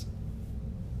this.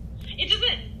 It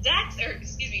doesn't.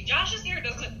 Josh's hair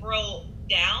doesn't grow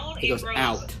down. It goes grows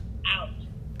out. out.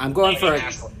 I'm going for Like a an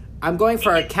afro. I'm going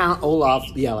for a Count Olaf.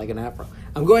 Yeah, like an afro.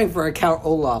 I'm going for a Count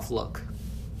Olaf look.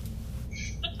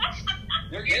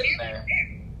 You're getting there.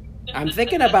 I'm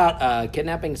thinking about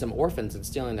kidnapping some orphans and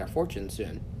stealing their fortune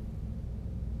soon.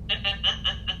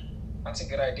 That's a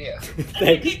good idea. That's a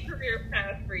Thanks. good career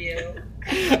path for you.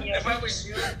 If I was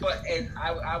you,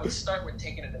 I would start with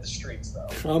taking it to the streets, though.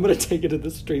 I'm gonna take it to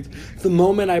the streets. The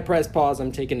moment I press pause,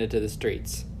 I'm taking it to the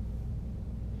streets.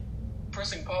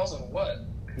 Pressing pause on what?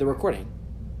 The recording.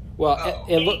 Well, Oh.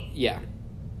 it look yeah.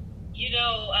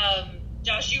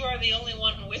 Josh, you are the only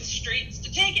one with streets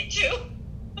to take it to.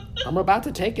 I'm about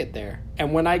to take it there,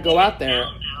 and when I go out there,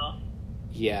 Now.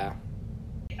 yeah.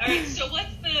 All right. So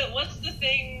what's the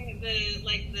thing?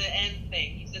 The end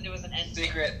thing. You said there was an end.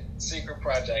 Secret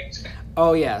project.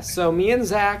 Oh yeah. So me and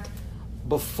Zach,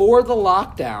 before the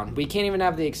lockdown, we can't even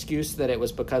have the excuse that it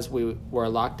was because we were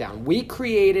locked down. We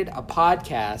created a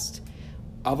podcast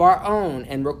of our own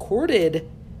and recorded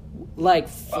like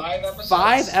 5 episodes.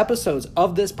 5 episodes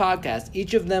of this podcast,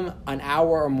 each of them an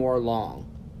hour or more long.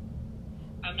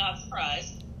 I'm not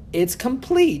surprised. It's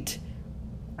complete,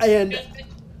 and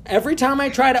every time I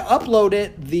try to upload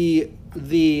it, the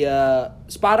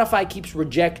Spotify keeps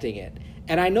rejecting it.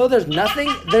 And I know there's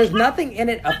nothing in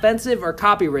it offensive or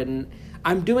copywritten.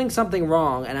 I'm doing something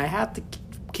wrong, and I have to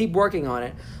keep working on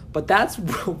it. But that's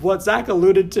what Zach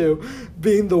alluded to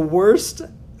being the worst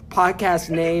podcast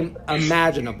name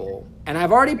imaginable. And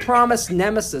I've already promised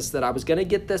Nemesis that I was going to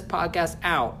get this podcast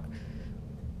out,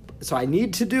 so I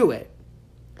need to do it.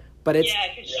 But it's Yeah,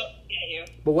 because she'll get you.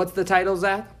 but what's the title,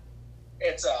 Zach?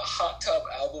 It's a hot tub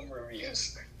album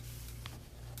reviews.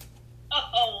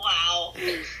 Oh wow.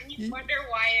 You wonder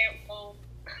why it won't.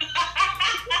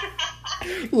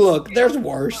 Look, there's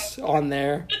worse on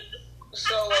there.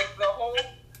 So, like, the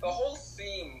whole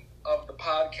theme of the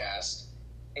podcast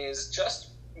is just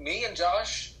me and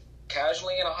Josh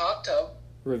casually in a hot tub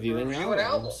Reviewing reviewing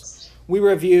albums. albums. We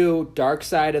review Dark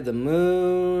Side of the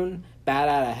Moon, Bat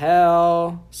Out of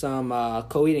Hell, some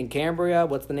Coheed and Cambria.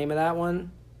 What's the name of that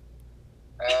one?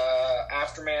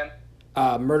 Afterman.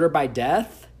 Murder by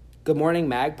Death, Good Morning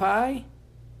Magpie,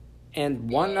 and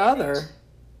one other.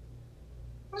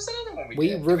 What was that other one We we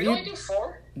did? Did we reviewed- only do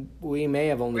 4? We may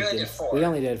have only We only did did 4. We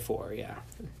only did 4, yeah.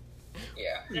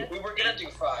 Yeah. We were going to do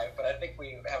 5, but I think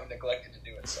we have neglected to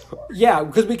do it so far. Yeah,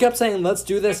 because we kept saying, let's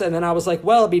do this, and then I was like,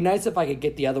 well, it'd be nice if I could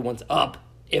get the other ones up.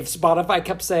 If Spotify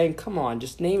kept saying, come on,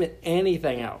 just name it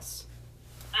anything else.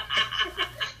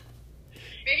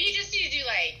 Maybe you just need to do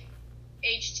like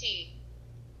HT.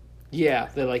 Yeah,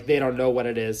 they don't know what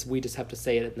it is. We just have to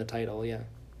say it in the title, yeah.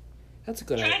 That's a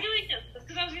good Try idea. doing this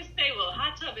because I was gonna say, well,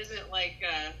 hot tub isn't like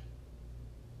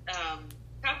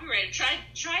copyrighted.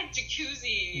 Try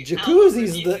jacuzzi.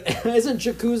 Jacuzzi's album the isn't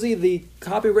jacuzzi the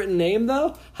copywritten name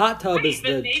though? Hot tub Right, is but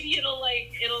the maybe it'll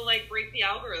break the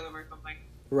algorithm or something.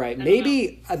 right. don't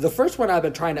Maybe the first one I've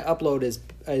been trying to upload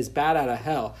is Bat Out of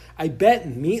Hell. I bet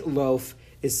Meatloaf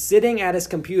is sitting at his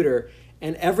computer,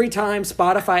 and every time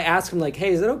Spotify asks him like,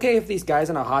 "Hey, is it okay if these guys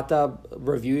in a hot tub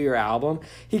review your album?"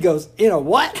 He goes, "In a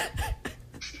what?"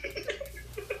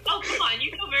 Oh come on,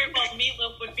 you know very well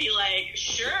Meatloaf would be like,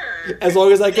 sure. As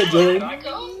long as I can join. Can I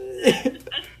go?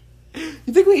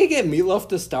 You think we could get Meatloaf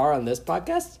to star on this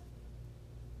podcast?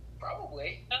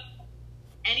 Probably.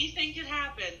 Anything could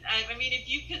happen. I mean, if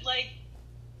you could like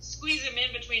squeeze him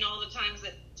in between all the times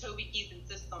that Toby Keith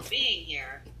insists on being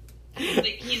here. Like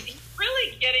he's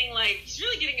really getting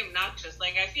obnoxious.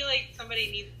 Like I feel like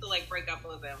somebody needs to like break up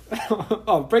with him.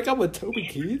 Oh, break up with Toby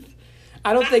Keith?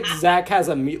 I don't think Zach has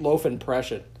a Meatloaf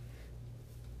impression.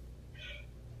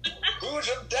 Who's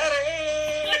your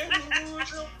daddy?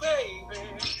 Who's your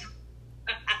baby?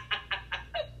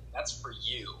 That's for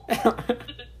you.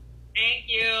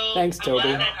 Thanks, I want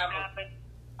Toby. that to happen.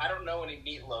 I don't know any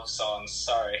Meatloaf songs.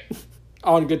 Sorry.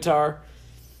 On guitar.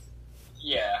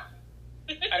 Yeah,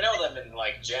 I know them in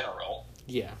like general.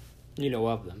 Yeah, you know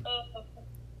of them.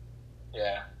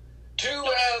 Yeah. 2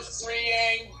 out of 3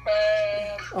 ain't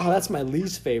bad. Oh, that's my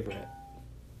least favorite.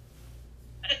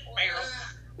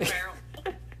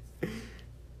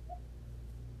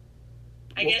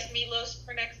 I guess Meatloaf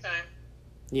for next time.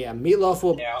 Yeah, Meatloaf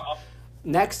will... Yeah.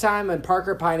 Next time when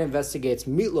Parker Pine Investigates,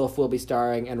 Meatloaf will be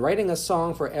starring and writing a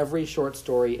song for every short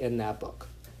story in that book.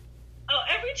 Oh,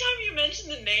 every time you mention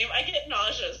the name, I get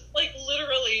nauseous. Like,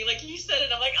 literally. Like, you said it,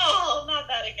 I'm like, oh, not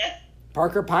that again.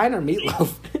 Parker Pine or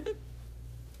Meatloaf?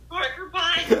 Parker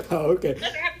Pine. Oh, okay.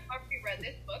 Have you read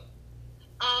this book?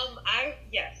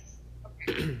 Yes.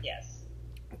 Okay. Yes.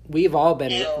 We've all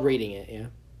been Ew. reading it, yeah.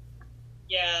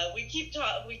 Yeah, we keep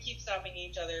stopping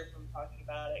each other from talking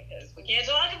about it because we can't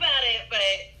talk about it. But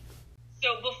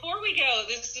so before we go,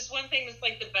 there's just one thing that's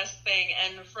like the best thing,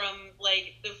 and from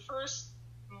like the first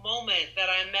moment that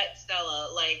I met Stella,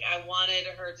 like I wanted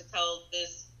her to tell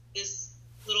this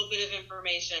little bit of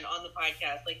information on the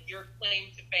podcast, like your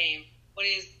claim to fame. What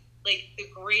is like the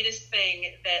greatest thing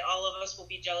that all of us will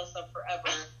be jealous of forever?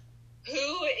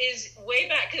 Who is way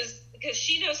back because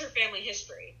she knows her family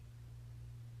history.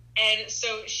 And so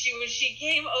when she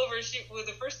came over,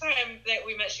 the first time that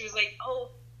we met, she was like, "Oh,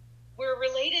 we're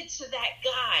related to that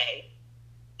guy,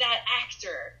 that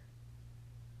actor.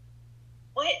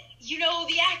 What? You know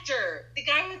the actor, the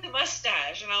guy with the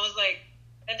mustache?" And I was like,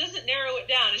 "That doesn't narrow it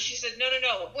down." And she said, "No.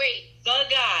 Wait. The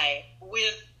guy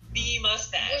with the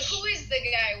mustache." Well, who is the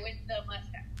guy with the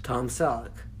mustache? Tom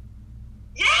Selleck.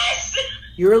 Yes!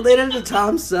 You're related to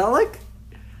Tom Selleck?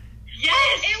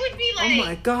 Yes! It would be Oh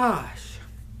my gosh.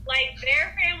 like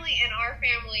their family and our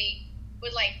family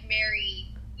would like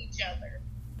marry each other.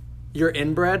 You're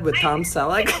inbred with Tom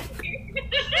Selleck?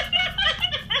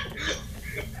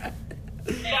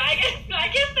 I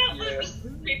guess that was the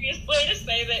previous way to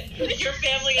say that your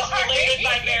family is related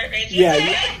by marriage.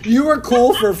 Yeah, you were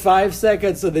cool for 5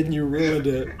 seconds, and then you ruined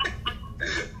it.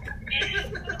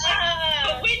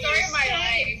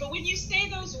 But when you say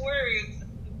those words,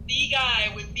 the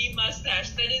guy with the mustache,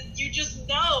 that is, you just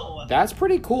know. That's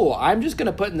pretty cool. I'm just going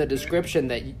to put in the description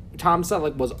that Tom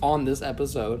Selleck was on this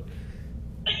episode.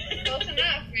 Close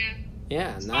enough, man.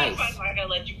 Yeah, nice. Fine, I gotta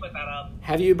let you put that up.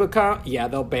 Have you become... Yeah,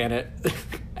 they'll ban it.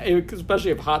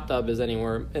 Especially if Hot Tub is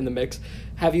anywhere in the mix.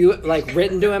 Have you, like,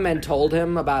 written to him and told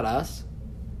him about us?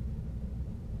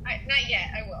 Not yet.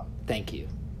 I will. Thank you.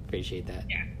 Appreciate that.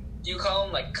 Yeah. Do you call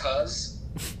him like cuz?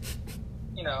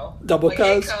 You know, Double like,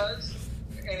 cuz? Hey, cuz,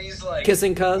 and he's like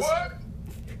Kissing cuz? What?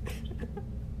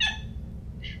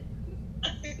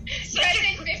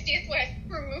 President 50th West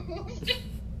removed.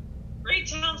 Great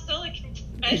Tom Selleck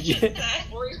confession. Yeah.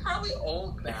 Well, he's probably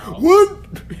old now. What?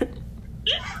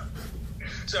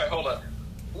 Sorry, hold on.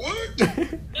 What?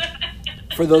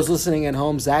 For those listening at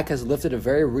home, Zach has lifted a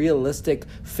very realistic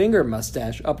finger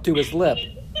mustache up to his lip.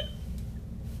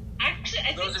 Actually,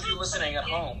 I For those think of you listening at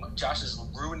home, Josh is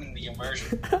ruining the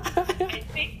immersion. I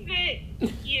think that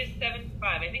he is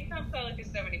 75. I think Tom Selleck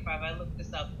is 75. I looked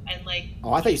this up, and like.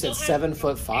 Oh, I thought you said he still has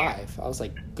 7'5". I was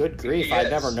like, good grief, I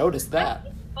Yes. never noticed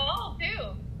that. Oh,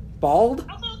 too. Bald?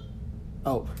 Also,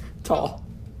 Oh, tall.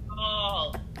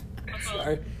 oh.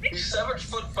 Sorry. He's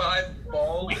 7'5",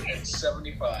 bald, and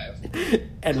 75.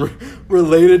 And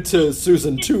related to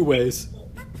Susan 2 ways.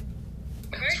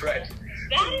 That's right.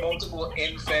 That is Multiple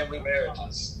in-family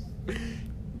marriages.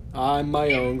 I'm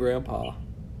my own grandpa.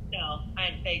 No,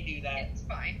 they do that. It's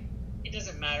fine. It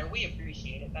doesn't matter. We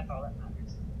appreciate it. That's all that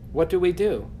matters. What do we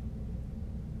do?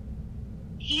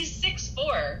 He's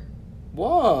 6'4".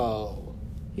 Whoa.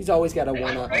 He's always got a I'm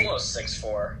 1 up. almost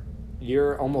 6'4".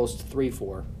 You're almost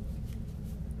 3'4".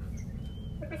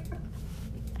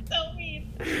 So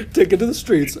mean. Take it to the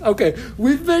streets. Okay,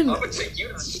 we've I'm gonna take you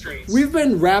to the streets.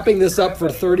 been wrapping this up for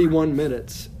 31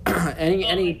 minutes. any Oh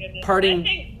my any goodness. parting?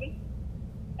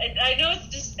 I know it's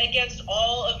just against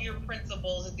all of your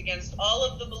principles. It's against all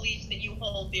of the beliefs that you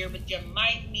hold dear, but you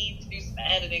might need to do some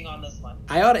editing on this one.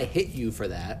 I ought to hit you for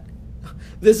that.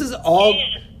 This is all. Yeah.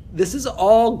 This is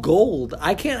all gold.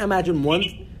 I can't imagine one.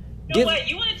 You know what?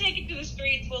 You want to take it to the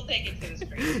streets? We'll take it to the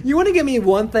streets. You want to give me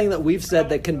one thing that we've said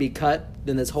that can be cut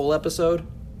in this whole episode?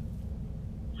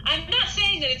 I'm not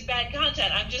saying that it's bad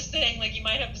content. I'm just saying, like, you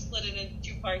might have to split it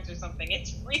into 2 parts or something.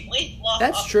 It's really long.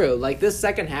 That's true. Like, this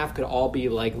second half could all be,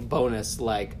 like, bonus.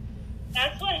 Like,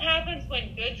 That's what happens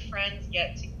when good friends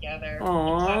get together.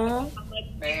 Aww.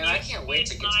 Man, I can't wait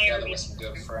to get together with some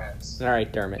good friends. all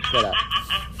right, Dermot, shut up.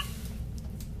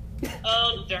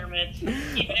 Oh, Dermot.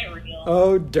 Keeping it real.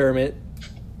 Oh, Dermot.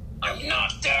 I I'm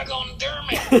not daggone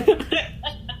Dermot.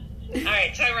 All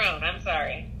right, Tyrone. I'm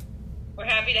sorry. We're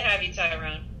happy to have you,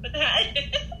 Tyrone. But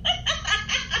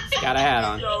He's got a hat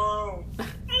on. Yo. I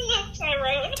love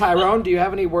Tyrone. Tyrone, do you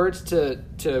have any words to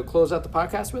close out the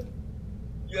podcast with?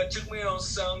 Yeah, check me out on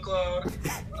SoundCloud.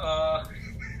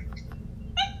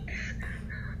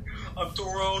 I'm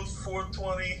Tyrone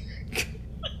 420.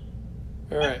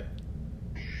 All right.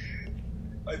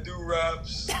 I do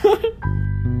raps.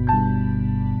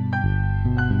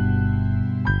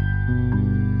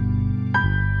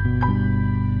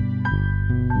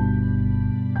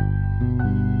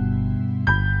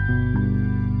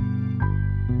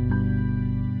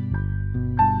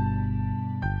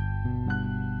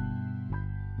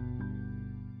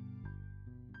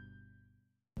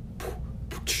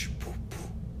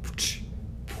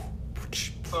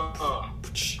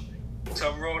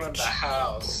 Tyrone in the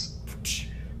house.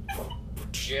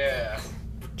 Yeah.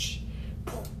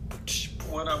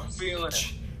 When I'm feeling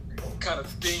kind of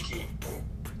stinky,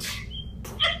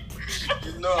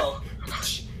 you know,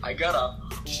 I gotta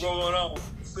roll it on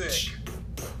thick.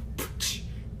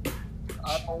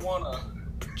 I don't wanna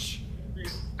be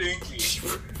stinky.